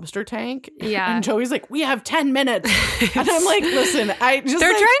the lobster tank. Yeah. And Joey's like, we have 10 minutes. And I'm like, listen, they're trying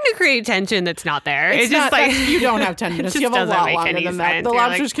to create tension that's not there. It's just not, like, you don't have 10 minutes. You have a lot longer than that. The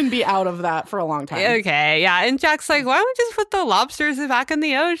lobsters can be out of that for a long time. Okay, yeah. And Jack's like, why don't we just put the lobsters back in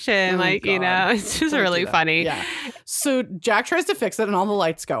the ocean? You know, it's just really funny. Yeah. So Jack tries to fix it and all the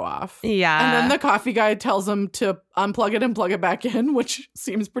lights go off. Yeah. And then the coffee guy tells him to unplug it and plug it back in, which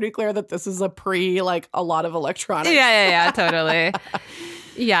seems pretty clear that this is a a lot of electronics. Yeah, totally.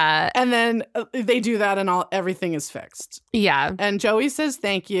 Yeah. And then they do that and everything is fixed. Yeah. And Joey says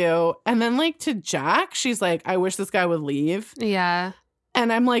thank you. And then like to Jack, she's like, I wish this guy would leave. Yeah.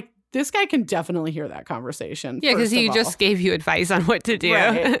 And I'm like, this guy can definitely hear that conversation. Yeah, because he just gave you advice on what to do.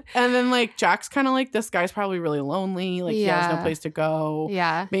 Right. And then like Jack's kind of like, this guy's probably really lonely. Like he has no place to go.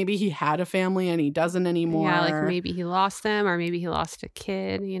 Yeah. Maybe he had a family and he doesn't anymore. Yeah, like maybe he lost them or maybe he lost a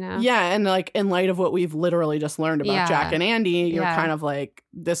kid, you know? Yeah. And like in light of what we've literally just learned about Jack and Andy, you're kind of like,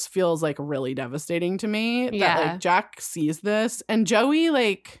 this feels like really devastating to me. That like Jack sees this and Joey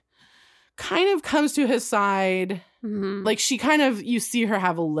like kind of comes to his side. Like she kind of, you see her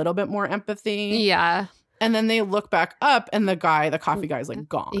have a little bit more empathy. Yeah. And then they look back up and the coffee guy's like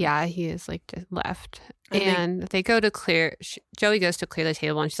gone. Yeah, he is like left. And they go to clear, Joey goes to clear the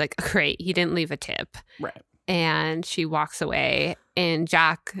table and she's like, great, he didn't leave a tip. Right. And she walks away and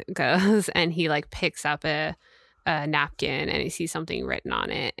Jack goes and he like picks up a napkin and he sees something written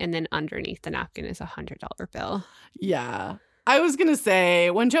on it. And then underneath the napkin is $100 bill. Yeah. I was going to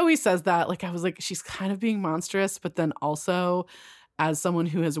say, when Joey says that, like, I was like, she's kind of being monstrous, but then also, as someone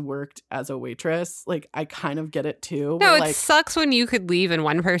who has worked as a waitress, like, I kind of get it too. No, it like, sucks when you could leave and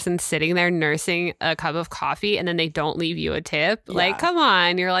one person's sitting there nursing a cup of coffee and then they don't leave you a tip. Yeah. Like, come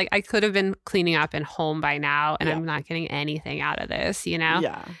on. You're like, I could have been cleaning up and home by now and I'm not getting anything out of this, you know?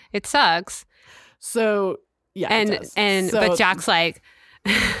 Yeah. It sucks. So, yeah, it does. But Jack's like...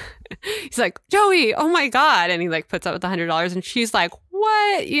 he's like, Joey, oh my God. And he like puts up with $100 and she's like,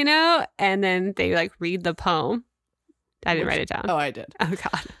 what? You know? And then they like read the poem. I didn't write it down. Oh, I did. Oh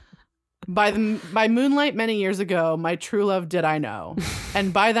God. By moonlight many years ago, my true love did I know.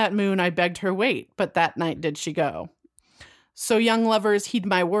 And by that moon I begged her wait, but that night did she go. So young lovers, heed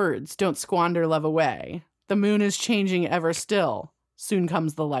my words, don't squander love away. The moon is changing ever still. Soon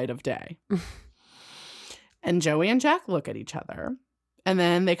comes the light of day. And Joey and Jack look at each other. And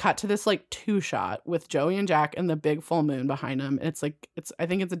then they cut to this like 2-shot with Joey and Jack and the big full moon behind them. It's like I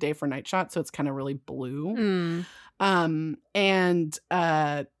think it's a day for night shot, so it's kind of really blue. And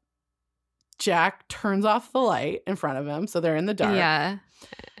Jack turns off the light in front of him, so they're in the dark. Yeah.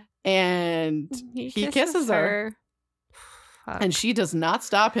 And he kisses her. And she does not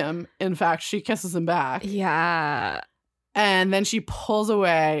stop him. In fact, she kisses him back. Yeah. And then she pulls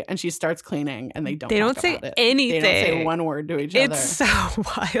away and she starts cleaning and they don't say about it. anything. They don't say one word to each other. It's so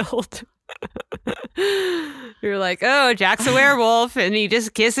wild. You're like, oh, Jack's a werewolf, and he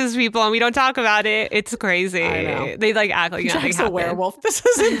just kisses people, and we don't talk about it. It's crazy. I know. They like act like Jack's nothing a happened. werewolf. This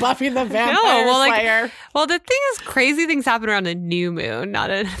isn't Buffy the Vampire Slayer. Well, the thing is, crazy things happen around a new moon,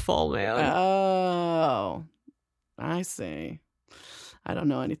 not a full moon. Oh, I see. I don't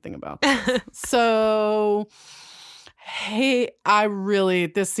know anything about this. So, hey,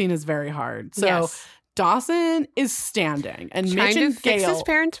 this scene is very hard. So Yes. Dawson is standing, and Trying Mitch to and fix Gail, his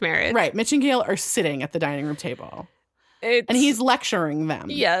parents' marriage. right? Mitch and Gail are sitting at the dining room table, And and he's lecturing them,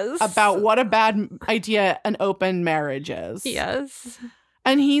 yes about what a bad idea an open marriage is. Yes.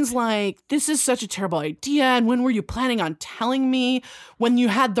 And he's like, this is such a terrible idea. And when were you planning on telling me when you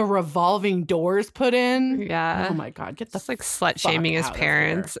had the revolving doors put in? Yeah. Oh my God, get the It's like slut shaming his out of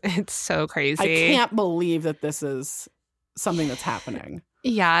parents. It's so crazy. I can't believe that this is something that's happening.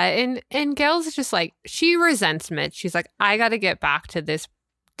 Yeah, and Gail's just like, she resents Mitch. She's like, I got to get back to this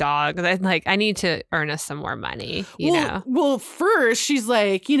dog. That like, I need to earn us some more money. You know. Well, first she's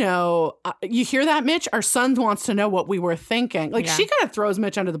like, you hear that, Mitch? Our son wants to know what we were thinking. Like Yeah. she kind of throws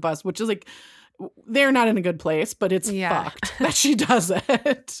Mitch under the bus, which is like, they're not in a good place, but it's Yeah. fucked that she does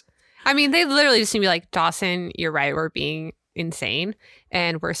it. I mean, they literally just need to be like, Dawson, you're right. We're being insane,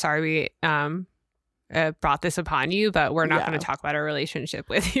 and we're sorry we brought this upon you, but we're not Yeah. going to talk about our relationship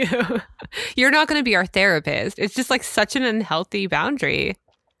with you. You're not going to be our therapist. It's just like such an unhealthy boundary.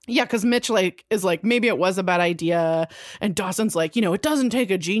 Yeah, because Mitch is like, maybe it was a bad idea. And Dawson's like, it doesn't take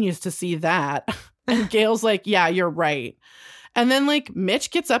a genius to see that. And Gail's like, yeah, you're right. And then like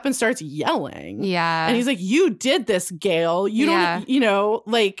Mitch gets up and starts yelling. Yeah. And he's like, you did this, Gail. You Yeah. don't,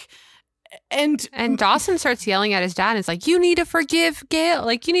 like, and Dawson starts yelling at his dad. And it's like, you need to forgive Gail.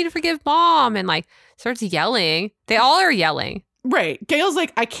 Like, you need to forgive mom. And like starts yelling. They all are yelling. right. Gail's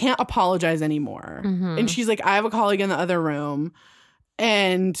like, I can't apologize anymore. Mhm. And she's like, I have a colleague in the other room.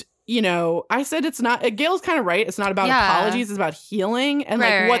 And, I said it's not, Gail's kind of right. It's not about Yeah. apologies. It's about healing. And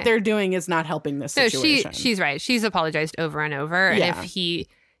Right, like what right. they're doing is not helping this No, situation. she's right. She's apologized over and over. And Yeah. if he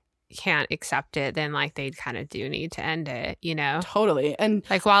can't accept it, then like they kind of do need to end it, Totally. And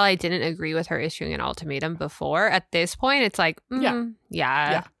Like, while I didn't agree with her issuing an ultimatum before, at this point, it's like, yeah.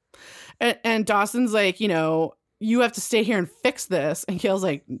 Yeah. and Dawson's like, you have to stay here and fix this. And Gail's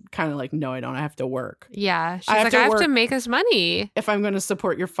like, kind of like, no, I don't. I have to work. Yeah. She's I have like, to I have to work. make us money. If I'm going to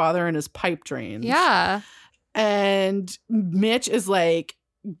support your father and his pipe dreams. Yeah. And Mitch is like,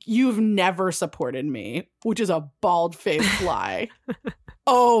 you've never supported me, which is a bald-faced lie.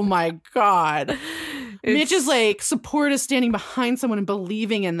 Oh my God. Mitch is like, support is standing behind someone and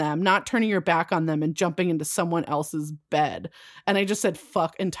believing in them, not turning your back on them and jumping into someone else's bed. And I just said,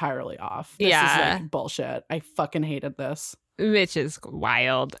 fuck entirely off. This is like bullshit. I fucking hated this. Mitch is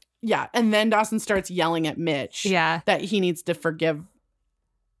wild. Yeah. And then Dawson starts yelling at Mitch Yeah. that he needs to forgive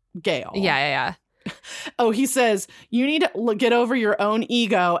Gail. Yeah. Oh, he says, you need to get over your own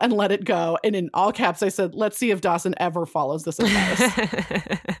ego and let it go. And in all caps, I said, let's see if Dawson ever follows this advice.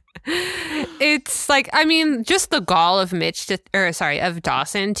 It's like, I mean, just the gall of of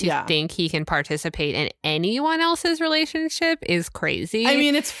Dawson to think he can participate in anyone else's relationship is crazy. I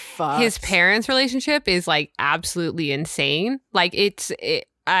mean, it's fucked. His parents' relationship is like absolutely insane. Like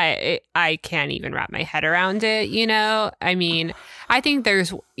I can't even wrap my head around it, I mean, I think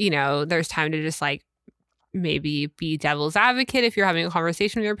there's time to just like maybe be devil's advocate if you're having a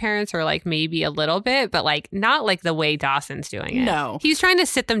conversation with your parents, or like maybe a little bit, but like not like the way Dawson's doing it. No. He's trying to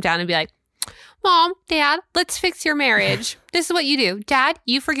sit them down and be like, Mom, Dad, let's fix your marriage. This is what you do. Dad,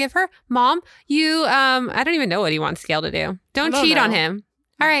 you forgive her. Mom, you I don't even know what he wants Gail to do. Don't cheat on him.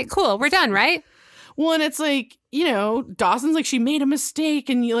 All right, cool. We're done, right? Well, and it's like, Dawson's like, she made a mistake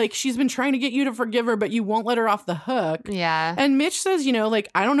and she's been trying to get you to forgive her, but you won't let her off the hook. Yeah. And Mitch says, like,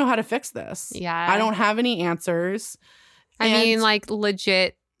 I don't know how to fix this. Yeah. I don't have any answers. I mean, like,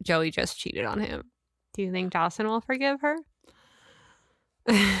 legit, Joey just cheated on him. Do you think Dawson will forgive her?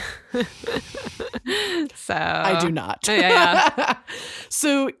 So I do not. Yeah.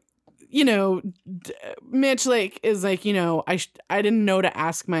 So, Mitch is like, I didn't know to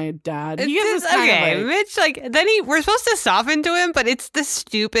ask my dad. He gives this kind of Mitch, then we're supposed to soften to him, but it's the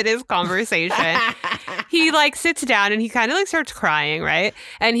stupidest conversation. He sits down and he kind of starts crying, right?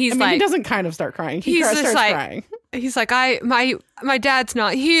 And he's he doesn't kind of start crying. He starts crying. He's like, my dad's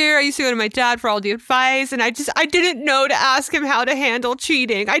not here. I used to go to my dad for all the advice, and I didn't know to ask him how to handle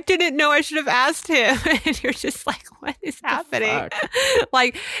cheating. I didn't know I should have asked him. And you're just like, what is happening?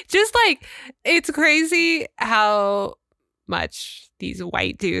 It's crazy how much these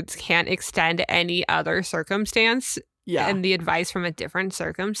white dudes can't extend any other circumstance Yeah. and the advice from a different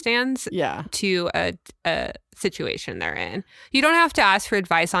circumstance Yeah. to a situation they're in. You don't have to ask for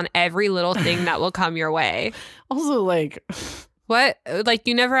advice on every little thing that will come your way. Also, like, what? Like,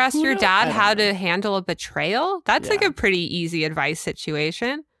 you never asked your dad I how don't know. to handle a betrayal? That's like Yeah. a pretty easy advice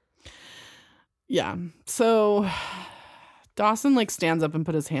situation. yeah. So Dawson like stands up and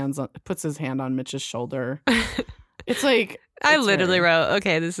puts his hand on Mitch's shoulder. It's like I it's literally very- wrote,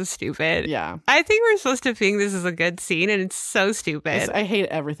 okay, this is stupid. Yeah. I think we're supposed to think this is a good scene, and it's so stupid. I hate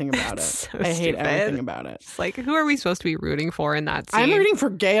everything about it. It's so I hate stupid. everything about it. It's like, who are we supposed to be rooting for in that scene? I'm rooting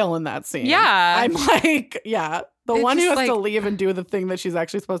for Gail in that scene. Yeah. I'm like, yeah. The It's one who just has to like- leave and do the thing that she's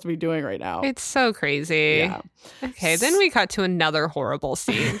actually supposed to be doing right now. It's so crazy. Yeah. Okay, then we cut to another horrible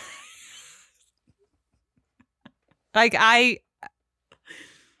scene. Like, I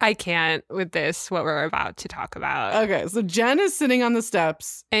can't with this, what we're about to talk about. Okay, so Jen is sitting on the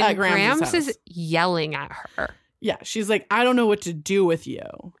steps at And Grams' Grams house. is yelling at her. Yeah, she's like, I don't know what to do with you.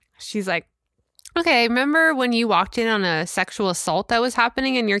 She's like, okay, remember when you walked in on a sexual assault that was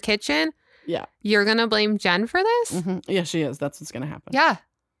happening in your kitchen? Yeah. You're going to blame Jen for this? Mhm. Yeah, she is. That's what's going to happen. Yeah.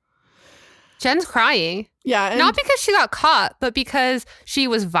 Jen's crying. Yeah. And, Not because she got caught, but because she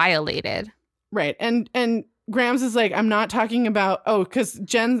was violated. right. And Grams is like, I'm not talking about, because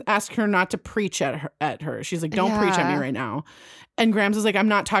Jen asked her not to preach at her. She's like, don't preach at me Yeah. right now. And Grams is like, I'm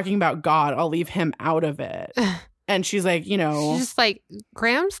not talking about God. I'll leave him out of it. And she's like, She's just like,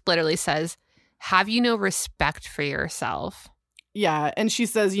 Grams literally says, have you no respect for yourself? yeah. And she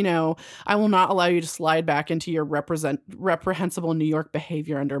says, I will not allow you to slide back into your reprehensible New York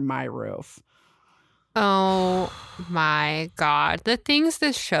behavior under my roof. Oh my God. The things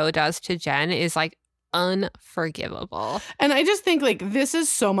this show does to Jen is like unforgivable. And I just think like this is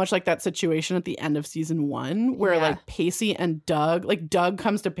so much like that situation at the end of season 1 where Yeah. like Pacey and Doug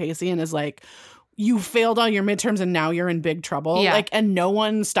comes to Pacey and is like, you failed all your midterms and now you're in big trouble. Yeah. Like, and no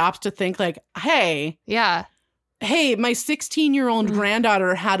one stops to think like, hey, Yeah. my 16-year-old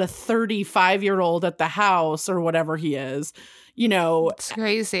granddaughter had a 35-year-old at the house or whatever he is, It's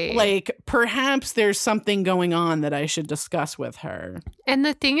crazy. like perhaps there's something going on that I should discuss with her. And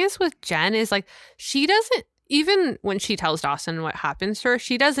the thing is with Jen is like, she doesn't, even when she tells Dawson what happens to her,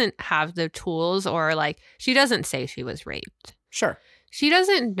 she doesn't have the tools or like, she doesn't say she was raped. Sure. She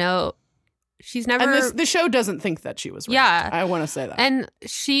doesn't know. She's never. And the show doesn't think that she was raped. Yeah. I want to say that. And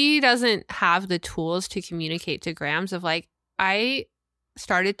she doesn't have the tools to communicate to Grams of like, I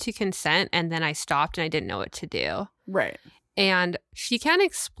started to consent and then I stopped and I didn't know what to do. right. And she can't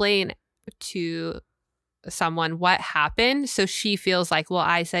explain to someone what happened. So she feels like, well,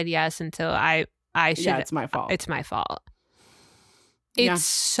 I said yes, and so I should. Yeah, it's my fault. It's my fault. Yeah. It's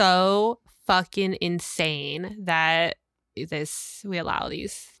so fucking insane that we allow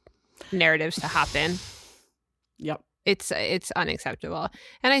these narratives to happen. Yep. It's unacceptable.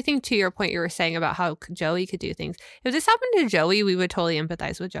 And I think to your point you were saying about how Joey could do things. If this happened to Joey, we would totally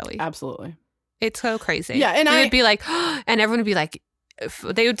empathize with Joey. Absolutely. It's so crazy. Yeah, and we I- would be like, and everyone would be like,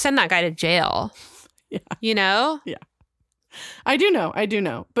 they would send that guy to jail. Yeah. You know? I do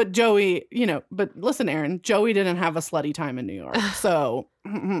know. But Joey, but listen, Aaron, Joey didn't have a slutty time in New York. So,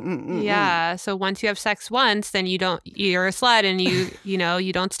 Yeah. So once you have sex once, then you're a slut and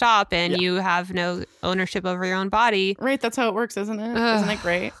you don't stop and Yeah. you have no ownership over your own body. Right. That's how it works, isn't it? Ugh. Isn't it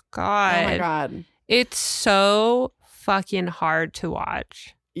great? God. Oh my God. It's so fucking hard to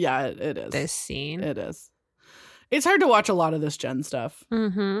watch Yeah, it is. this scene. It is. It's hard to watch a lot of this Jen stuff.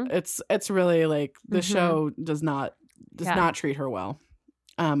 Mm-hmm. It's really like the Mhm. show does not Yeah. treat her well.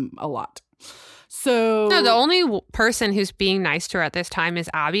 A lot. So No, the only person who's being nice to her at this time is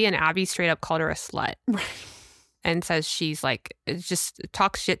Abby, and Abby straight up called her a slut Right. and says she's like, just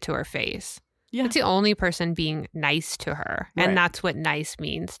talks shit to her face. Yeah. It's the only person being nice to her. Right. And that's what nice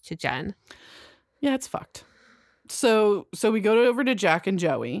means to Jen. Yeah, it's fucked. So we go over to Jack and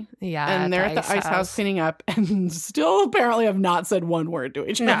Joey, Yeah. and they're at the ice house cleaning up, and still apparently have not said one word to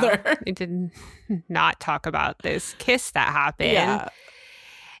each No, other. they did not talk about this kiss that happened. Yeah,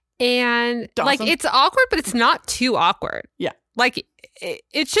 And like, Dawson- it's awkward, but it's not too awkward. Yeah. Like,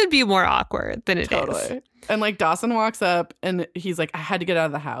 it should be more awkward than it is. totally. And like Dawson walks up, and he's like, "I had to get out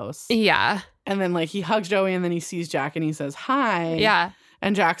of the house." Yeah. And then like he hugs Joey, and then he sees Jack, and he says, "Hi." Yeah.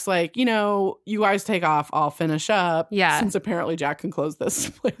 And Jack's like, you guys take off. I'll finish up. Yeah. Since apparently Jack can close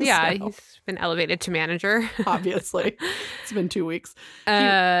this place. Yeah. now, He's been elevated to manager. obviously. It's been 2 weeks.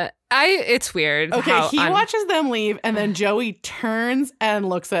 It's weird. Okay, how he watches them leave, and then Joey turns and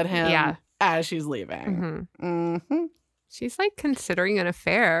looks at him Yeah. as she's leaving. Mm-hmm. She's like considering an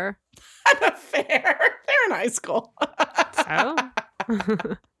affair. An affair. They're in high school. So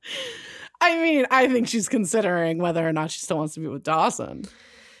I mean, I think she's considering whether or not she still wants to be with Dawson.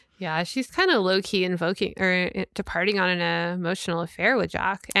 Yeah, she's kind of low key invoking or departing on an emotional affair with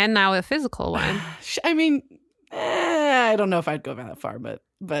Jack, and now a physical one. I mean, I don't know if I'd go that far, but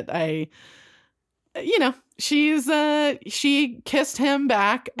I, you know, she kissed him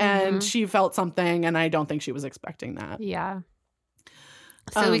back and she felt something, and I don't think she was expecting that. Yeah.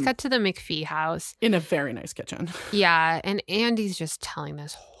 So we cut to the McPhee house. In a very nice kitchen. Yeah. And Andy's just telling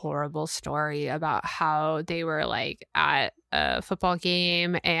this horrible story about how they were like at a football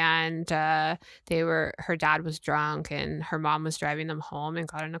game and her dad was drunk and her mom was driving them home and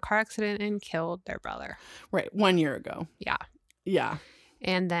got in a car accident and killed their brother. Right. 1 year ago. Yeah. Yeah.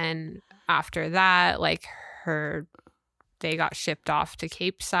 And then after that, like they got shipped off to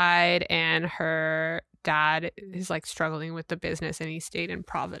Cape Side and her dad is like struggling with the business and he stayed in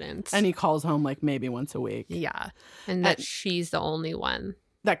Providence. And he calls home like maybe once a week. Yeah. And that she's the only one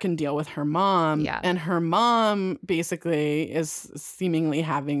that can deal with her mom. Yeah. And her mom basically is seemingly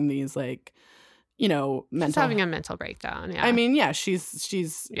having these like, you know, she's having a mental breakdown. Yeah. I mean, yeah,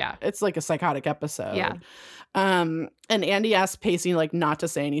 she's yeah. It's like a psychotic episode. Yeah. And Andy asks Pacey like not to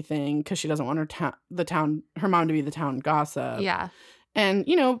say anything because she doesn't want her mom to be the town gossip. Yeah. And,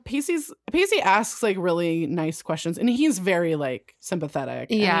 you know, Pacey asks like really nice questions and he's very like sympathetic.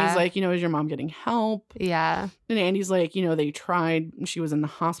 Yeah. And he's like, you know, is your mom getting help? Yeah. And Andy's like, you know, they tried. She was in the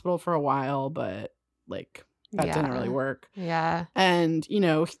hospital for a while, but like that didn't really work. Yeah. And, you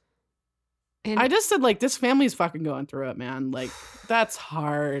know, I just said like, this family's fucking going through it, man. Like that's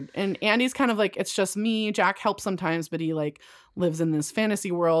hard. And Andy's kind of like, it's just me. Jack helps sometimes, but he like lives in this fantasy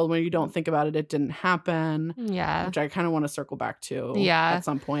world where you don't think about it. It didn't happen. Yeah. Which I kind of want to circle back to at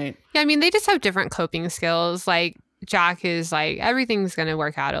some point. Yeah. I mean, they just have different coping skills. Like Jack is like, everything's going to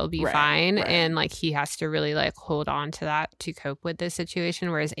work out. It'll be fine. Right. And like, he has to really like hold on to that to cope with this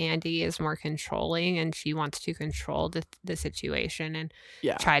situation. Whereas Andy is more controlling and she wants to control the situation and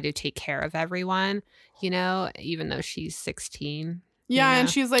try to take care of everyone, you know, even though she's 16. Yeah, you know? and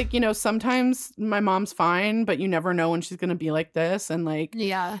she's like, you know, sometimes my mom's fine, but you never know when she's going to be like this. And like,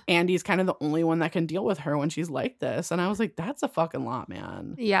 Andy's kind of the only one that can deal with her when she's like this. And I was like, that's a fucking lot,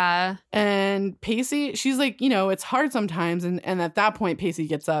 man. Yeah. And Pacey, she's like, you know, it's hard sometimes. And at that point, Pacey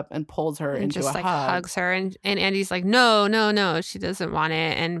gets up and pulls her into just a like hug. Hugs her. And Andy's like, no, she doesn't want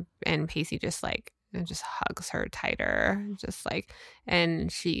it. And Pacey just like, and just hugs her tighter. Just like, and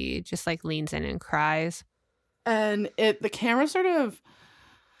she just like leans in and cries. And the camera sort of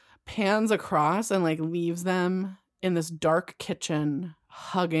pans across and like leaves them in this dark kitchen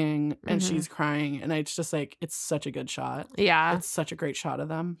hugging and she's crying. And it's just like, it's such a good shot. Yeah. It's such a great shot of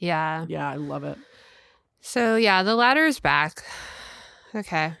them. Yeah. Yeah, I love it. So yeah, the ladder's back.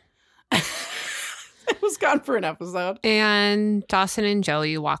 Okay. It was gone for an episode. And Dawson and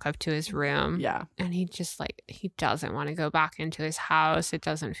Joey walk up to his room. Yeah. And he just like, he doesn't want to go back into his house. It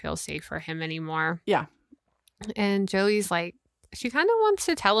doesn't feel safe for him anymore. Yeah. And Joey's like, she kind of wants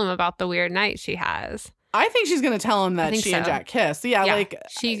to tell him about the weird night she has. I think she's going to tell him that she and Jack kissed. Yeah, like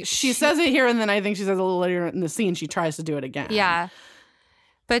she says it here, and then I think she says a little later in the scene, she tries to do it again. Yeah.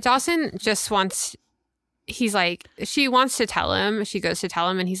 But Dawson just wants, he's like, she wants to tell him. She goes to tell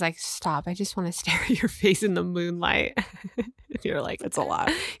him, and he's like, stop. I just want to stare at your face in the moonlight. And you're like, it's a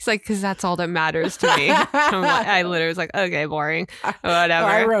lot. He's like, because that's all that matters to me. I literally was like, okay, boring. Whatever.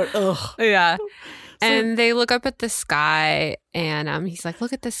 I wrote, ugh. Yeah. And they look up at the sky and he's like,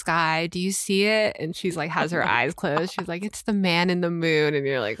 look at the sky. Do you see it? And she's like, has her eyes closed. She's like, it's the man in the moon. And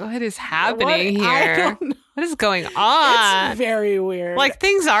you're like, what is happening here? What is going on? It's very weird. Like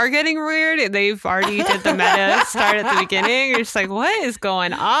things are getting weird. They've already did the meta start at the beginning. You're just like, what is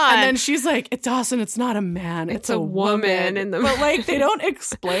going on? And then she's like, Dawson, it's not a man. It's a woman. But like, they don't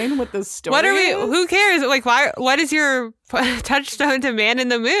explain what the story is. Who cares? Like, what is your touchstone to man in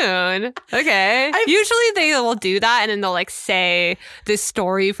the moon? Okay. Usually they will do that and then they'll like say this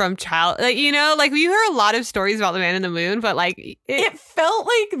story from like, you know, like we hear a lot of stories about the man in the moon, but like it felt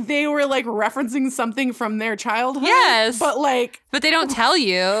like they were like referencing something from their childhood. Yes. But they don't tell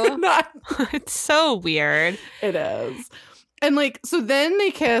you. Not. It's so weird. It is. And like, so then they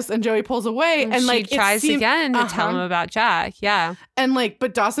kiss and Joey pulls away and like she tries again to tell him about Jack. Yeah. And like,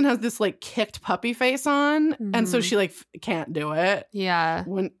 but Dawson has this like kicked puppy face on. And so she like can't do it. Yeah.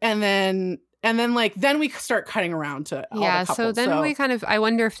 Then we start cutting around to all the couples. So then we kind of, I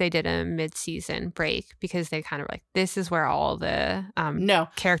wonder if they did a mid-season break because they kind of like, this is where all the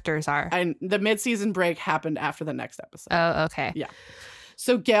characters are. And the mid-season break happened after the next episode. Oh, okay. Yeah.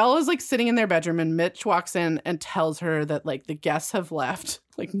 So Gail is like sitting in their bedroom and Mitch walks in and tells her that like the guests have left.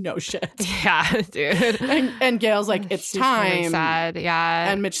 Like, no shit. Yeah, dude. And Gail's like, it's time. Really sad.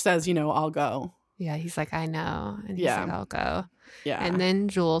 Yeah. And Mitch says, you know, I'll go. Yeah, he's like, I know. And he's like, I'll go. Yeah. And then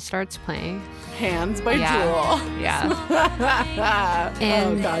Jewel starts playing. Hands by Yeah. Jewel. Yeah. Oh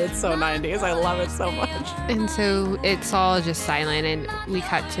And- God, it's so 90s. I love it so much. And so it's all just silent, and we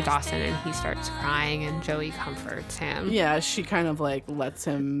cut to Dawson, and he starts crying, and Joey comforts him. Yeah, she kind of like lets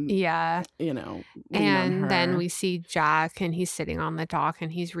him, Yeah. lean on And then her. we see Jack, and he's sitting on the dock,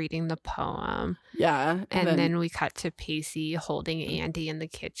 and he's reading the poem. Yeah. And then we cut to Pacey holding Andy in the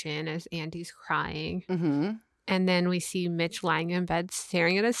kitchen as Andy's crying. Mhm. And then we see Mitch lying in bed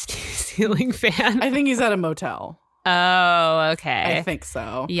staring at a ceiling fan. I think he's at a motel. Oh, okay. I think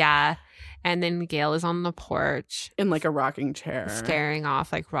so. Yeah. And then Gail is on the porch In like a rocking chair. staring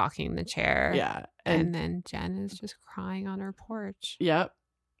off, like rocking the chair. Yeah. And then Jen is just crying on her porch. Yep.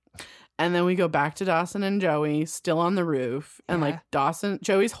 And then we go back to Dawson and Joey still on the roof. And Yeah. like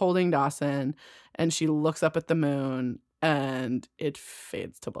Joey's holding Dawson and she looks up at the moon and it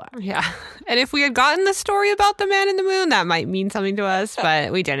fades to black. Yeah. And if we had gotten the story about the man in the moon, that might mean something to us,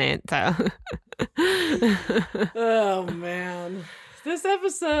 but we didn't. So. Oh man. This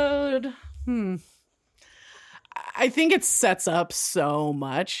episode. I think it sets up so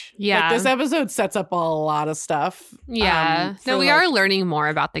much. Yeah. Like, this episode sets up a lot of stuff. Yeah. for, No, we like- are learning more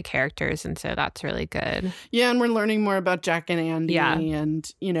about the characters, and so that's really good. Yeah, and we're learning more about Jack and Andy. Yeah. And,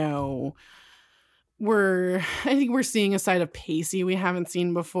 I think we're seeing a side of Pacey we haven't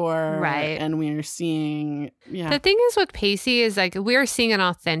seen before. Right. And we are seeing, The thing is with Pacey is like we're seeing an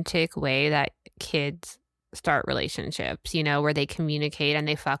authentic way that kids start relationships, where they communicate and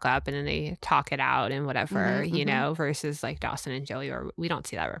they fuck up and then they talk it out and whatever, Mhm, versus like Dawson and Joey, or we don't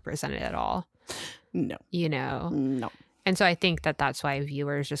see that represented at all, No. And so I think that that's why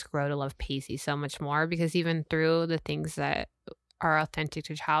viewers just grow to love Pacey so much more, because even through the things that are authentic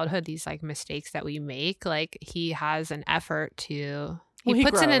to childhood, these like mistakes that we make, like he has an effort to, he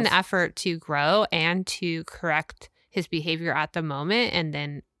puts in an grows. effort to grow and to correct his behavior at the moment and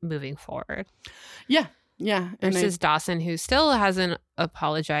then moving forward. Yeah. Yeah. And Versus Dawson, who still hasn't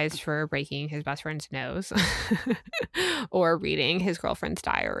apologized for breaking his best friend's nose or reading his girlfriend's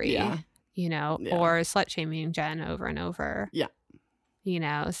diary, Yeah. Yeah. or slut shaming Jen over and over.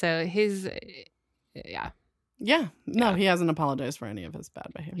 Yeah. So his, Yeah. No, he hasn't apologized for any of his bad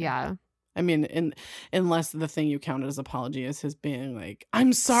behavior. yeah. I mean, unless the thing you counted as apology is his being like,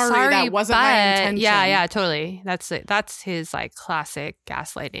 I'm sorry that wasn't my but-" intention. Yeah, totally. That's his like classic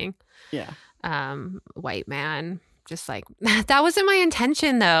gaslighting. Yeah. White man. Just like, that wasn't my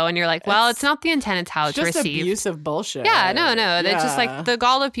intention though. And you're like, well, it's not the intent, it's how it's just received. abusive bullshit. Yeah, no. It's just Yeah. like the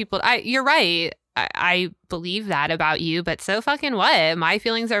gall of people. You're right. I believe that about you, but so fucking what? My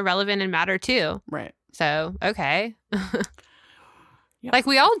feelings are relevant and matter too. Right. So, okay. Yeah. Like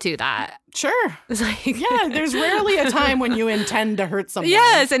we all do that. Sure. It's like, Yeah, there's rarely a time when you intend to hurt someone.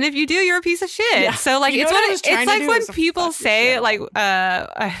 yes, and if you do, you're a piece of shit. Yeah. So like You know it's what I what was it's trying to like do when is to people fuck your say shit like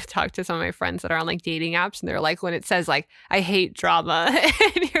I've talked to some of my friends that are on like dating apps and they're like when it says like I hate drama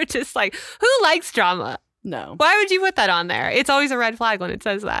and you're just like who likes drama? No. Why would you put that on there? It's always a red flag when it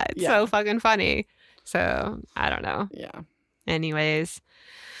says that. It's Yeah. so fucking funny. So I don't know. Yeah. Anyways.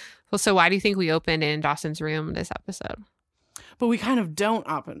 Well, so why do you think we opened in Dawson's room this episode? But we kind of don't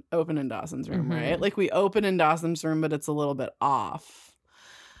open in Dawson's room, Mhm. right? Like we open in Dawson's room, but it's a little bit off.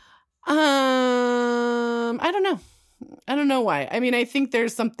 I don't know why. I mean, I think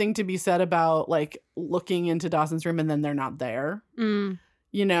there's something to be said about like looking into Dawson's room and then they're not there. Mm.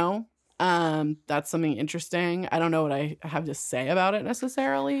 That's something interesting. I don't know what I have to say about it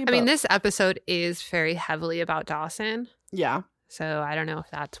necessarily. I mean, but this episode is very heavily about Dawson. yeah. So I don't know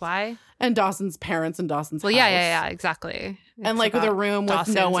if that's why. And Dawson's parents and Dawson's Well, house. yeah, exactly. And It's like with a about room with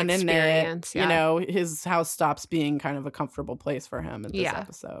Dawson's no one in it, experience, yeah. his house stops being kind of a comfortable place for him in this Yeah,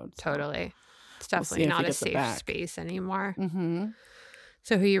 episode. So. Totally. It's We'll see definitely if he not a gets it safe back. space anymore. Mm-hmm.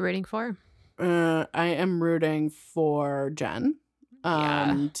 So who are you rooting for? I am rooting for Jen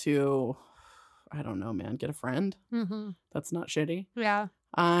Yeah. to, I don't know, man, get a friend. Mm-hmm. That's not shitty. Yeah.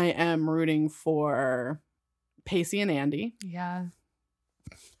 I am rooting for Pacey and Andy. Yeah.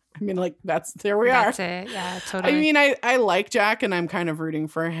 I mean, like, there we are. That's it. Yeah, totally. I mean, I like Jack and I'm kind of rooting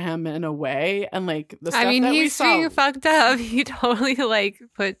for him in a way. And like the stuff that we he's saw. being fucked up. He totally like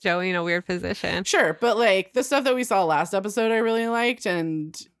put Joey in a weird position. Sure, but like the stuff that we saw last episode I really liked.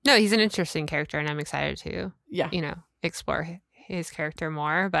 And No, he's an interesting character and I'm excited to, yeah. explore his character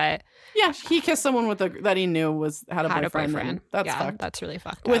more. But Yeah, he kissed someone that he knew had a boyfriend. and That's yeah, fucked. that's really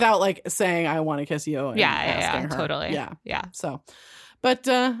fucked up. Without like saying I want to kiss you. And yeah, asking her. totally. Yeah. Yeah. So, but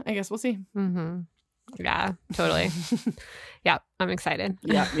I guess we'll see. Mm-hmm. Yeah, totally. Yeah, I'm excited.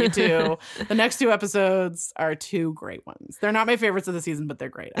 Yeah, me too. The next two episodes are two great ones. They're not my favorites of the season, but they're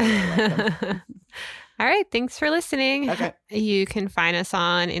great. I really like them. All right. Thanks for listening. Okay. You can find us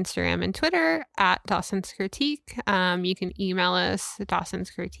on Instagram and Twitter at Dawson's Critique. You can email us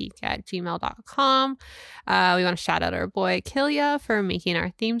dawsonscritique@gmail.com. We want to shout out our boy Killia for making our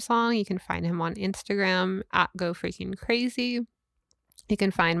theme song. You can find him on Instagram at GoFreakingCrazy. You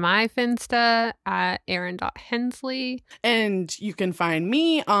can find my Finsta at Aaron.Hensley. And you can find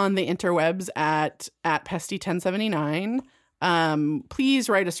me on the interwebs at Pesty1079. Please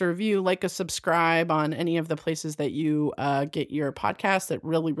write us a review, like us, subscribe on any of the places that you get your podcast. That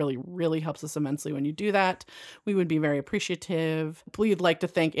really, really, really helps us immensely when you do that. We would be very appreciative. We'd like to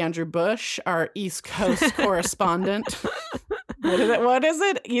thank Andrew Bush, our East Coast correspondent. What is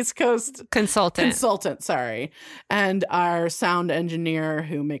it? East Coast consultant, sorry. And our sound engineer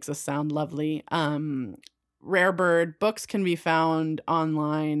who makes us sound lovely. Rarebird books can be found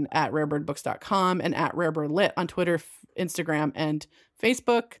online at rarebirdbooks.com and at rarebirdlit on Twitter, Instagram, and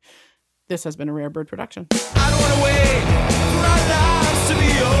Facebook. This has been a Rarebird production. I don't want to wait for our lives to be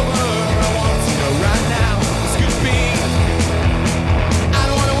over. I want to know right now.